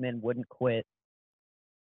 Both these men wouldn't quit.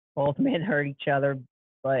 Both men hurt each other,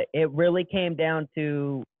 but it really came down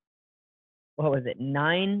to, what was it,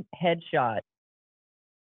 9 headshots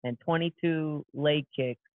and 22 leg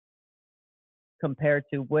kicks compared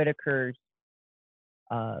to Whitaker's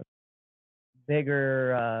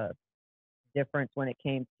bigger difference when it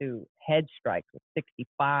came to head strikes with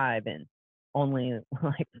 65 and only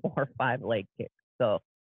like 4 or 5 leg kicks. So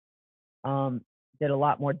did a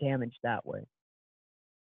lot more damage that way.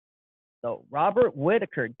 So Robert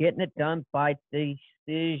Whitaker getting it done by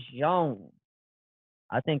decision.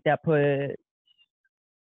 I think that put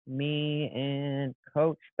me and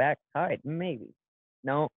Coach back tied, maybe.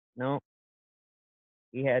 No.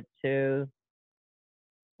 He had 2.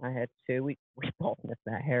 I had 2. We both missed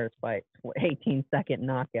that Harris fight. 18-second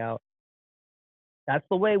knockout. That's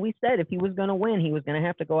the way we said if he was going to win, he was going to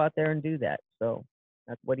have to go out there and do that. So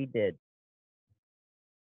that's what he did.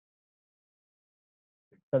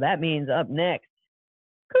 So that means up next,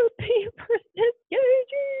 Khabib versus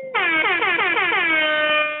Gaethje.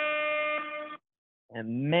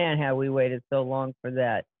 And man, have we waited so long for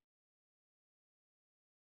that.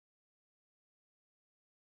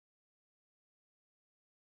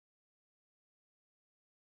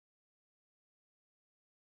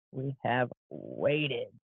 We have waited.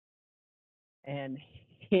 And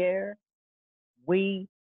here we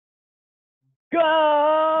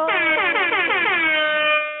go.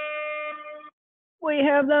 We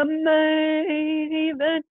have the main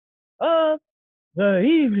event of the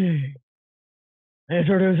evening.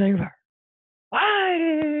 Introducing first,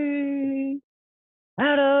 fighting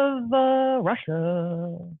out of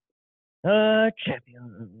Russia, the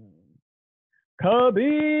champion,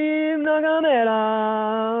 Khabib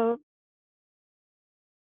Nurmagomedov,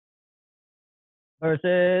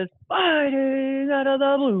 versus fighting out of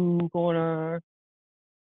the blue corner,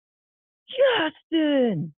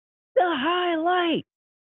 Justin, the highlight,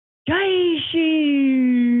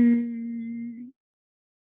 Gaethje.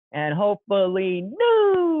 And hopefully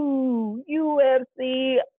new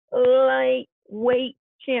UFC lightweight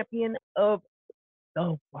champion of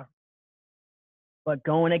the world. But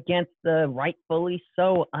going against the rightfully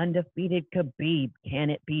so undefeated Khabib, can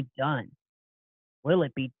it be done? Will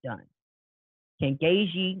it be done? Can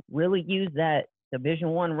Gaethje really use that Division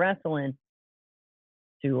I wrestling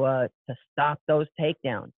to stop those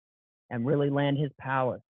takedowns and really land his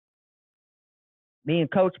power? Me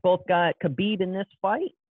and Coach both got Khabib in this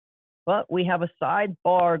fight, but we have a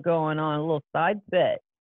sidebar going on, a little side bet.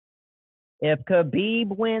 If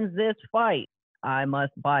Khabib wins this fight, I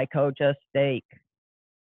must buy Coach a steak.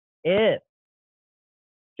 If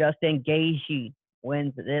Justin Gaethje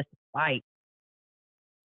wins this fight,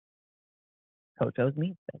 Coach owes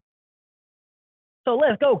me a steak. So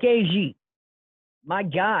let's go, Gaethje. My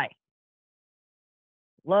guy.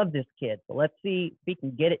 Love this kid. So let's see if he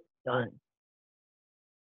can get it done.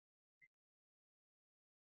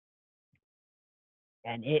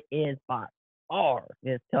 And it is by far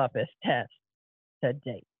his toughest test to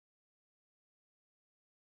date.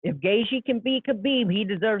 If Gaethje can beat Khabib, he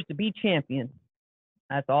deserves to be champion.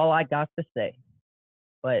 That's all I got to say.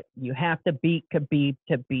 But you have to beat Khabib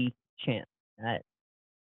to be champ.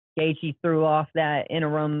 Gaethje threw off that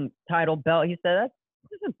interim title belt. He said,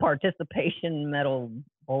 this is participation medal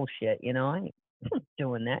bullshit. You know, I ain't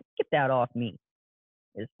doing that. Get that off me.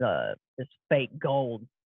 This fake gold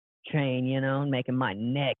chain, you know, making my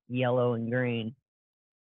neck yellow and green.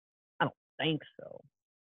 I don't think so.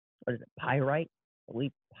 What is it, pyrite? I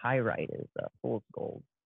believe pyrite is fool's gold.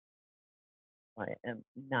 I am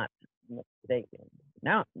not mistaken.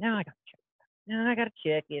 Now I gotta check. Now I gotta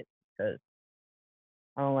check it because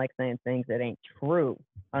I don't like saying things that ain't true.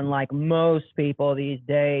 Unlike most people these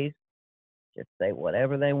days, just say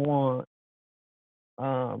whatever they want.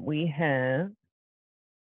 We have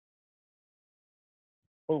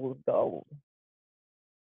fool's gold.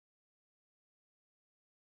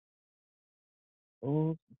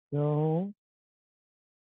 Fool's gold.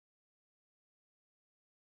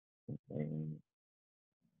 Okay.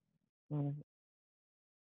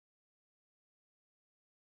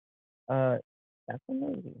 That's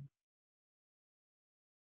amazing.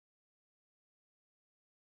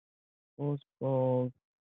 Fool's gold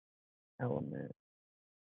element.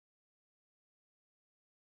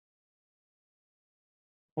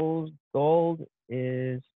 Fool's gold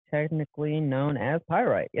is technically known as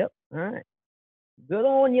pyrite. Yep. All right. Good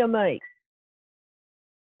on you, mate.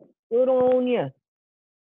 Good on you.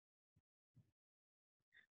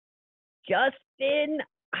 Justin,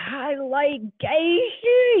 highlight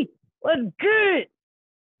Gaethje. What's good?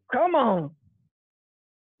 Come on.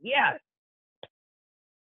 Yes.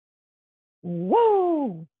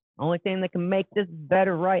 Woo. Only thing that can make this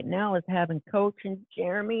better right now is having Coach and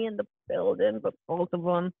Jeremy in the building, but both of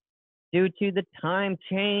them, due to the time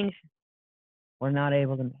change, were not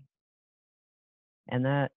able to make it. And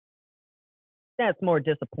that's more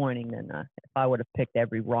disappointing than if I would have picked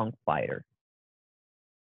every wrong fighter.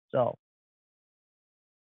 So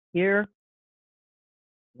here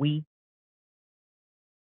we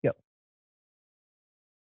go.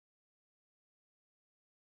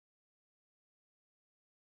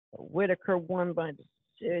 So Whitaker won by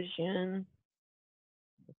decision.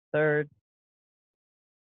 The third.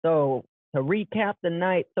 So to recap the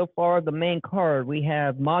night so far, the main card, we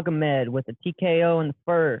have Magomed with a TKO in the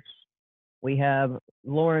first. We have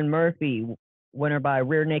Lauren Murphy, winner by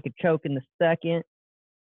rear naked choke in the second.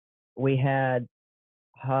 We had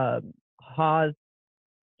Haas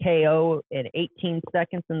KO in 18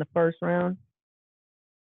 seconds in the first round.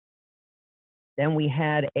 Then we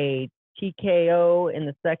had a TKO in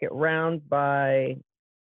the second round by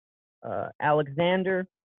Alexander,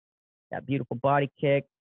 that beautiful body kick,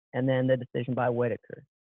 and then the decision by Whitaker.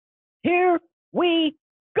 Here we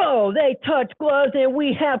go. They touch gloves, and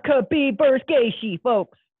we have Khabib versus Gaethje,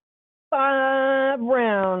 folks. 5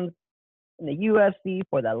 rounds in the UFC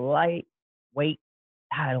for the lightweight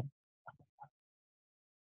title.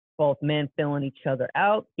 Both men filling each other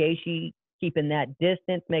out. Gaethje keeping that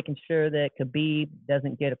distance, making sure that Khabib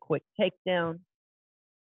doesn't get a quick takedown.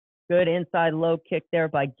 Good inside low kick there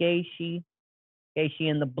by Gaethje. Gaethje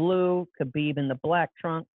in the blue, Khabib in the black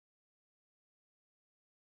trunk.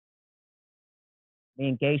 Me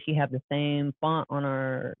and Gaethje have the same font on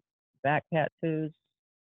our back tattoos.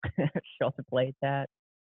 Shoulder blade tat.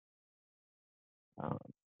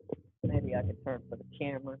 Maybe I could turn for the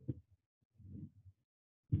camera.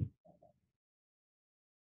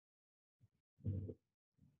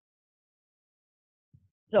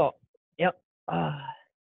 So, yep.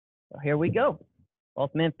 So here we go.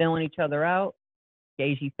 Both men filling each other out.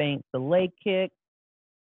 Gaethje feints the leg kick.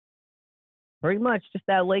 Pretty much just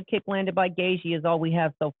that leg kick landed by Gaethje is all we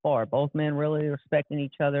have so far. Both men really respecting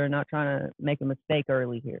each other, not trying to make a mistake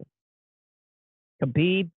early here.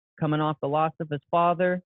 Khabib coming off the loss of his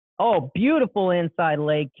father. Oh, beautiful inside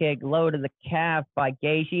leg kick, low to the calf by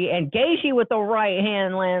Gaethje. And Gaethje with the right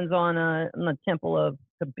hand lands on the temple of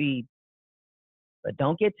Khabib. But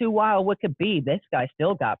don't get too wild with Khabib. This guy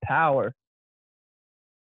still got power.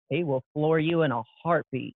 He will floor you in a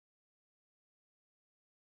heartbeat.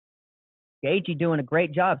 Gaethje doing a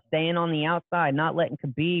great job staying on the outside, not letting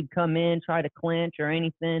Khabib come in, try to clinch or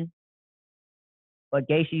anything. But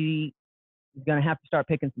Gaethje is going to have to start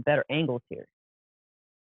picking some better angles here.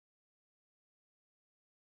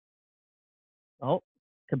 Oh,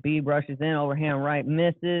 Khabib rushes in, overhand right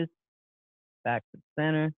misses. Back to the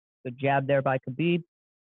center. Good jab there by Khabib.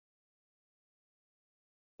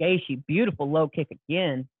 Gaethje, beautiful low kick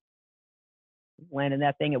again. Landing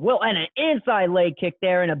that thing at will. And an inside leg kick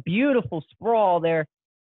there and a beautiful sprawl there.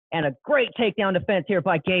 And a great takedown defense here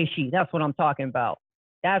by Gaethje. That's what I'm talking about.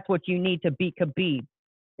 That's what you need to beat Khabib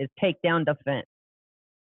is takedown defense.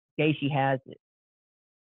 Gaethje has it.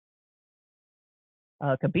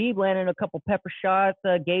 Khabib landed a couple pepper shots.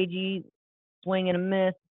 Gaethje swing and a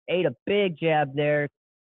miss. Ate a big jab there.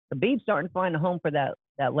 Khabib starting to find a home for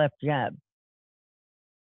that left jab.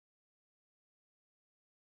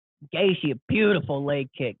 Gaethje, a beautiful leg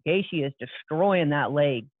kick. Gaethje is destroying that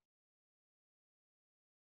leg.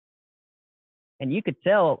 And you could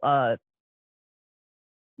tell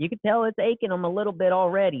it's aching him a little bit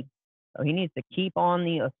already. So he needs to keep on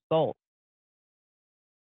the assault.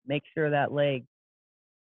 Make sure that leg.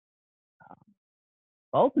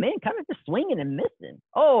 Both men kind of just swinging and missing.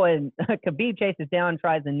 Oh, and Khabib chases down,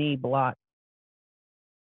 tries a knee block.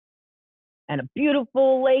 And a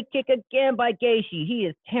beautiful leg kick again by Gaethje. He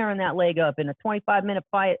is tearing that leg up. In a 25-minute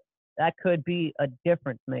fight, that could be a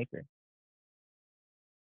difference maker.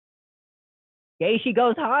 Gaethje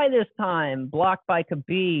goes high this time, blocked by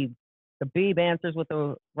Khabib. Khabib answers with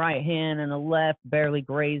a right hand and a left, barely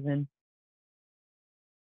grazing.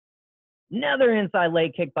 Another inside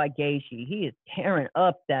leg kick by Gaethje. He is tearing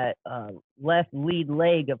up that left lead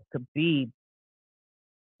leg of Khabib.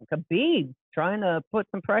 Khabib trying to put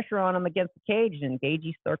some pressure on him against the cage, and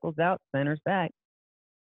Gaethje circles out, centers back.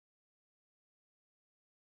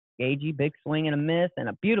 Gaethje, big swing and a miss, and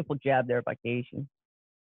a beautiful jab there by Gaethje.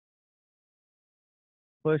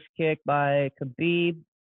 Push kick by Khabib.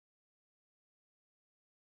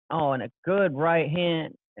 Oh, and a good right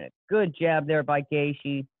hand and a good jab there by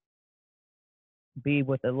Gaethje. Khabib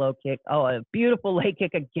with a low kick. Oh, a beautiful leg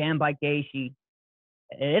kick again by Gaethje.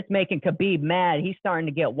 And it's making Khabib mad. He's starting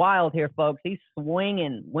to get wild here, folks. He's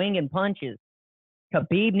winging punches.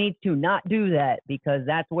 Khabib needs to not do that because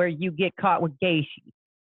that's where you get caught with Gaethje.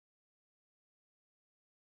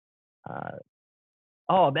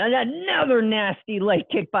 Another nasty leg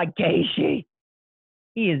kick by Gaethje.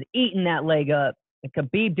 He is eating that leg up. And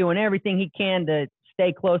Khabib doing everything he can to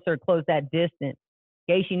stay closer, close that distance.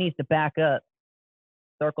 Gaethje needs to back up.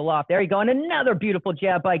 Circle off. There you go. And another beautiful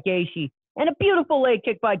jab by Gaethje. And a beautiful leg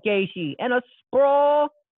kick by Gaethje. And a sprawl.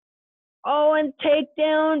 Oh, and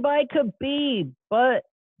takedown by Khabib.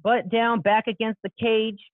 Butt down, back against the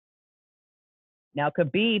cage. Now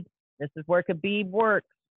Khabib, this is where Khabib works.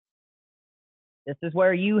 This is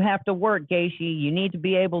where you have to work, Gaethje. You need to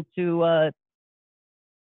be able to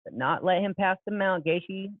not let him pass the mount.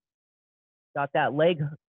 Gaethje got that leg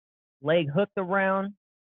hooked around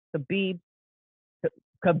Khabib.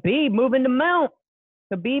 Khabib moving to mount.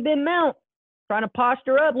 Khabib in mount. Trying to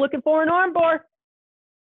posture up, looking for an armbar.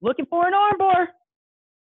 Looking for an armbar.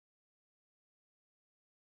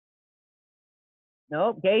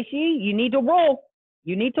 Nope, Gaethje, you need to roll.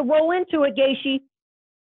 You need to roll into it, Gaethje.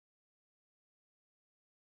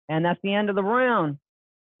 And that's the end of the round.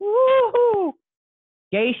 Woohoo!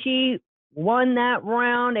 Gaethje won that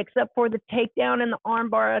round, except for the takedown and the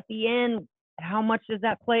armbar at the end. How much does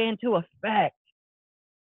that play into effect?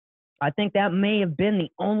 I think that may have been the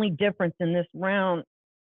only difference in this round,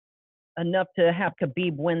 enough to have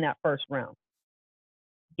Khabib win that first round.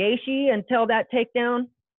 Gaethje, until that takedown,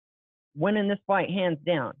 winning this fight hands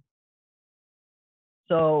down.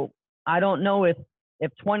 So I don't know if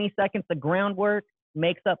 20 seconds of groundwork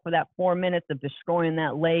makes up for that 4 minutes of destroying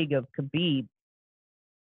that leg of Khabib.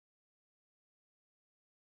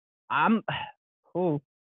 I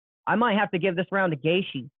might have to give this round to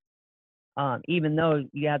Gaethje, even though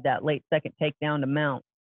you had that late second takedown to mount.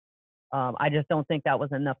 I just don't think that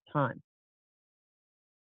was enough time.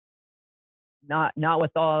 Not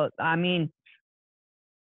with all. I mean,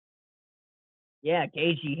 yeah,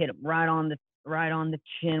 Gaethje hit him right on the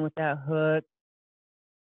chin with that hook.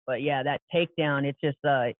 But yeah, that takedown, it just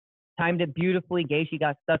timed it beautifully. Gaethje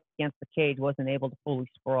got stuck against the cage, wasn't able to fully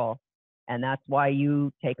sprawl. And that's why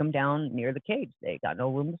you take them down near the cage. They got no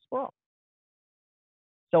room to sprawl.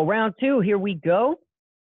 So round two, here we go.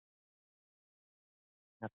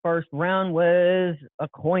 The first round was a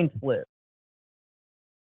coin flip.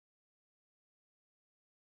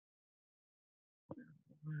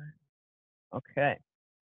 Okay.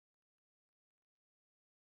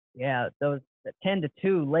 Yeah, the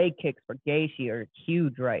 10-2 leg kicks for Gaethje are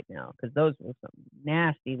huge right now because those were some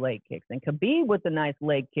nasty leg kicks. And Khabib with a nice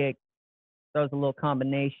leg kick throws a little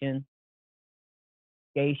combination.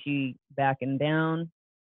 Gaethje backing down.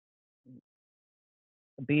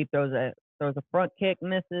 Khabib throws a front kick,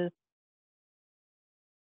 misses.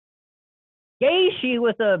 Gaethje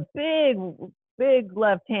with a big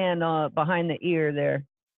left hand behind the ear there.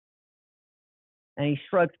 And he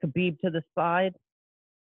shrugs Khabib to the side.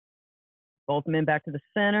 Both men back to the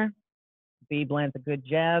center. Khabib lands a good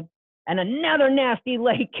jab. And another nasty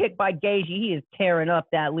leg kick by Gaethje. He is tearing up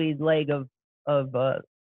that lead leg of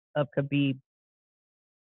Khabib.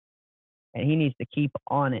 And he needs to keep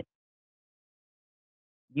on it.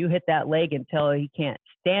 You hit that leg until he can't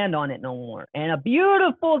stand on it no more. And a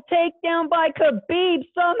beautiful takedown by Khabib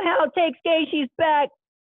somehow takes Gaethje's back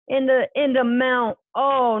in the mount.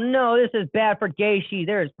 Oh no, this is bad for Gaethje.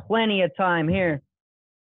 There's plenty of time here.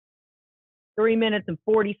 3 minutes and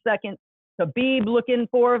 40 seconds. Khabib looking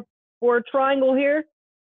for a triangle here.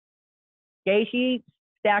 Gaethje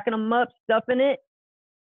stacking them up, stuffing it.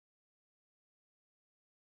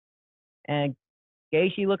 And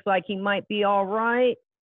Gaethje looks like he might be all right.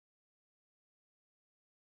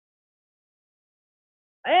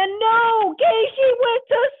 And no, Gaethje went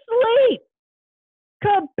to sleep.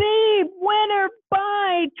 Khabib winner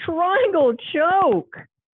by triangle choke.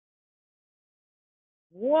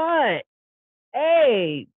 What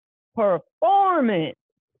a performance.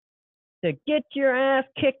 To get your ass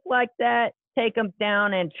kicked like that, take him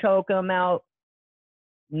down and choke him out.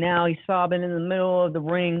 Now he's sobbing in the middle of the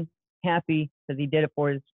ring, happy because he did it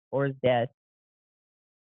for his dad.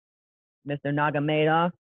 Mr.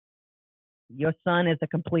 Nurmagomedov, your son is a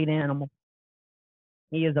complete animal.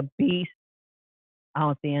 He is a beast. I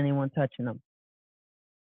don't see anyone touching him.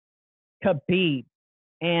 Khabib,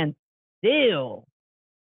 and still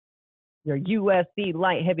your UFC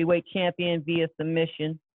light heavyweight champion via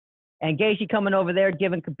submission. And Gaethje coming over there,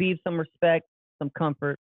 giving Khabib some respect, some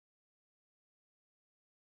comfort.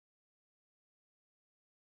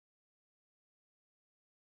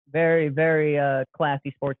 Very, very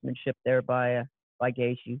classy sportsmanship there by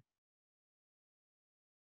Gaethje.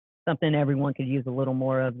 Something everyone could use a little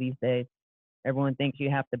more of these days. Everyone thinks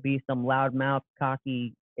you have to be some loudmouth,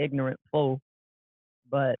 cocky, ignorant fool.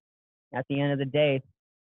 But at the end of the day,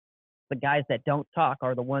 the guys that don't talk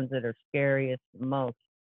are the ones that are scariest the most.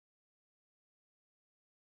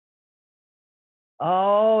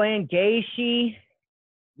 Oh, and Gaethje,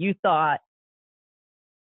 you thought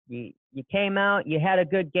you came out, you had a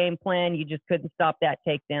good game plan, you just couldn't stop that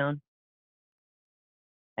takedown.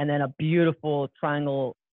 And then a beautiful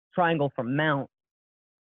triangle from Mount.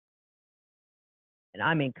 And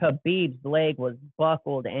I mean, Khabib's leg was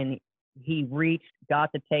buckled and he reached,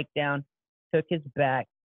 got the takedown, took his back.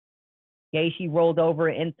 Gaethje rolled over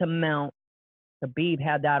into Mount. Khabib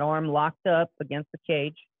had that arm locked up against the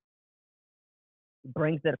cage. He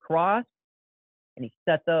brings it across and he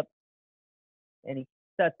sets up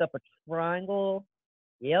a triangle.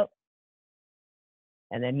 Yep.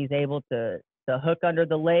 And then he's able to hook under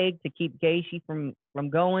the leg to keep Gaethje from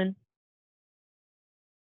going.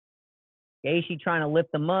 Gaethje trying to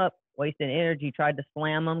lift him up, wasting energy, tried to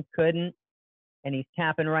slam him, couldn't. And he's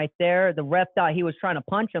tapping right there. The ref thought he was trying to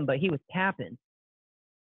punch him, but he was tapping.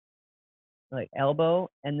 Like elbow,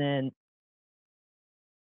 and then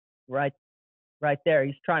right there,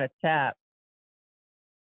 he's trying to tap.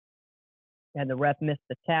 And the ref missed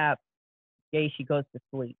the tap. Gaethje goes to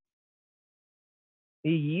sleep.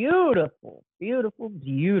 Beautiful, beautiful,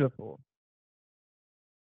 beautiful.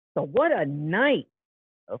 So what a night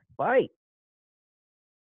of fight.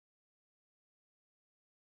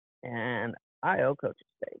 And I owe Coach a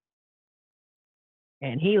steak.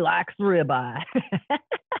 And he likes ribeye.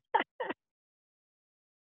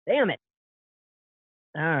 Damn it.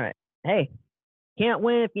 All right. Hey, can't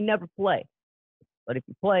win if you never play. But if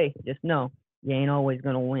you play, just know you ain't always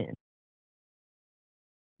going to win.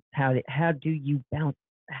 How do you bounce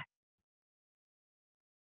back?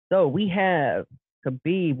 So we have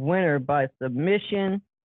Khabib winner by submission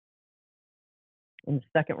in the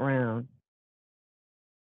second round.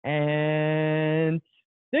 And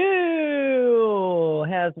still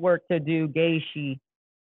has work to do, Gaethje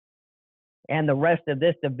and the rest of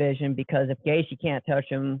this division, because if Gaethje can't touch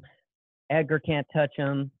him, Edgar can't touch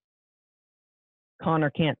him, Conor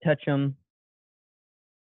can't touch him,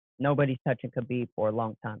 nobody's touching Khabib for a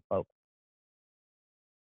long time, folks.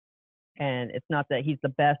 And it's not that he's the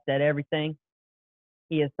best at everything.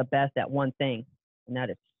 He is the best at one thing, and that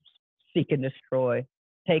is seek and destroy,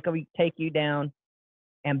 take you down,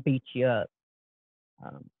 and beat you up,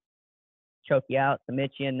 choke you out,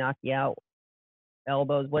 submit you, knock you out,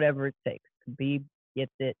 elbows, whatever it takes. Khabib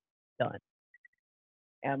gets it done.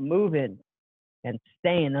 And moving and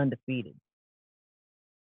staying undefeated.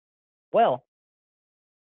 Well,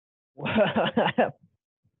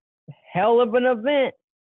 hell of an event.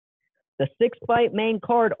 The 6-fight main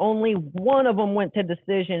card, only one of them went to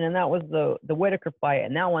decision, and that was the Whitaker fight,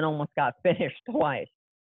 and that one almost got finished twice.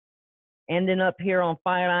 Ending up here on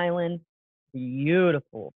Fight Island,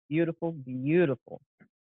 beautiful, beautiful, beautiful.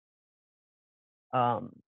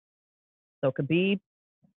 So Khabib,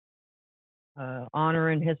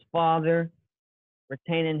 honoring his father,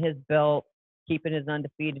 retaining his belt, keeping his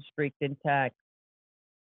undefeated streak intact,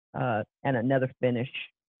 and another finish.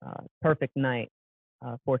 Perfect night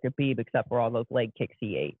for Khabib, except for all those leg kicks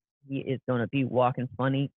he ate. He is going to be walking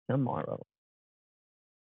funny tomorrow.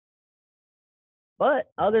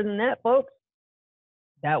 But other than that, folks,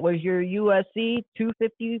 that was your UFC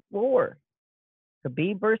 254.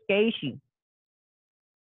 Khabib versus Gaethje.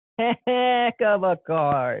 Heck of a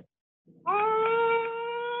card.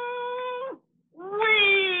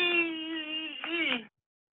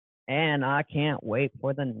 And I can't wait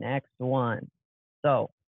for the next one.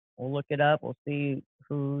 So we'll look it up. We'll see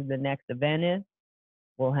who the next event is.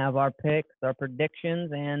 We'll have our picks, our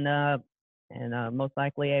predictions, and most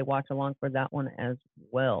likely a watch along for that one as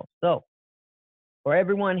well. So for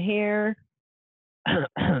everyone here,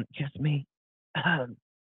 just me,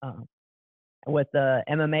 with the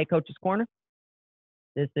MMA Coaches Corner,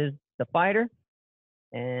 this is the fighter,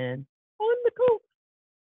 and I'm the coach.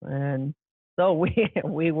 And so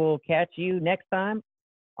we will catch you next time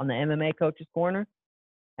on the MMA Coaches Corner.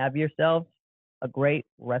 Have yourselves a great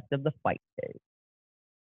rest of the fight day.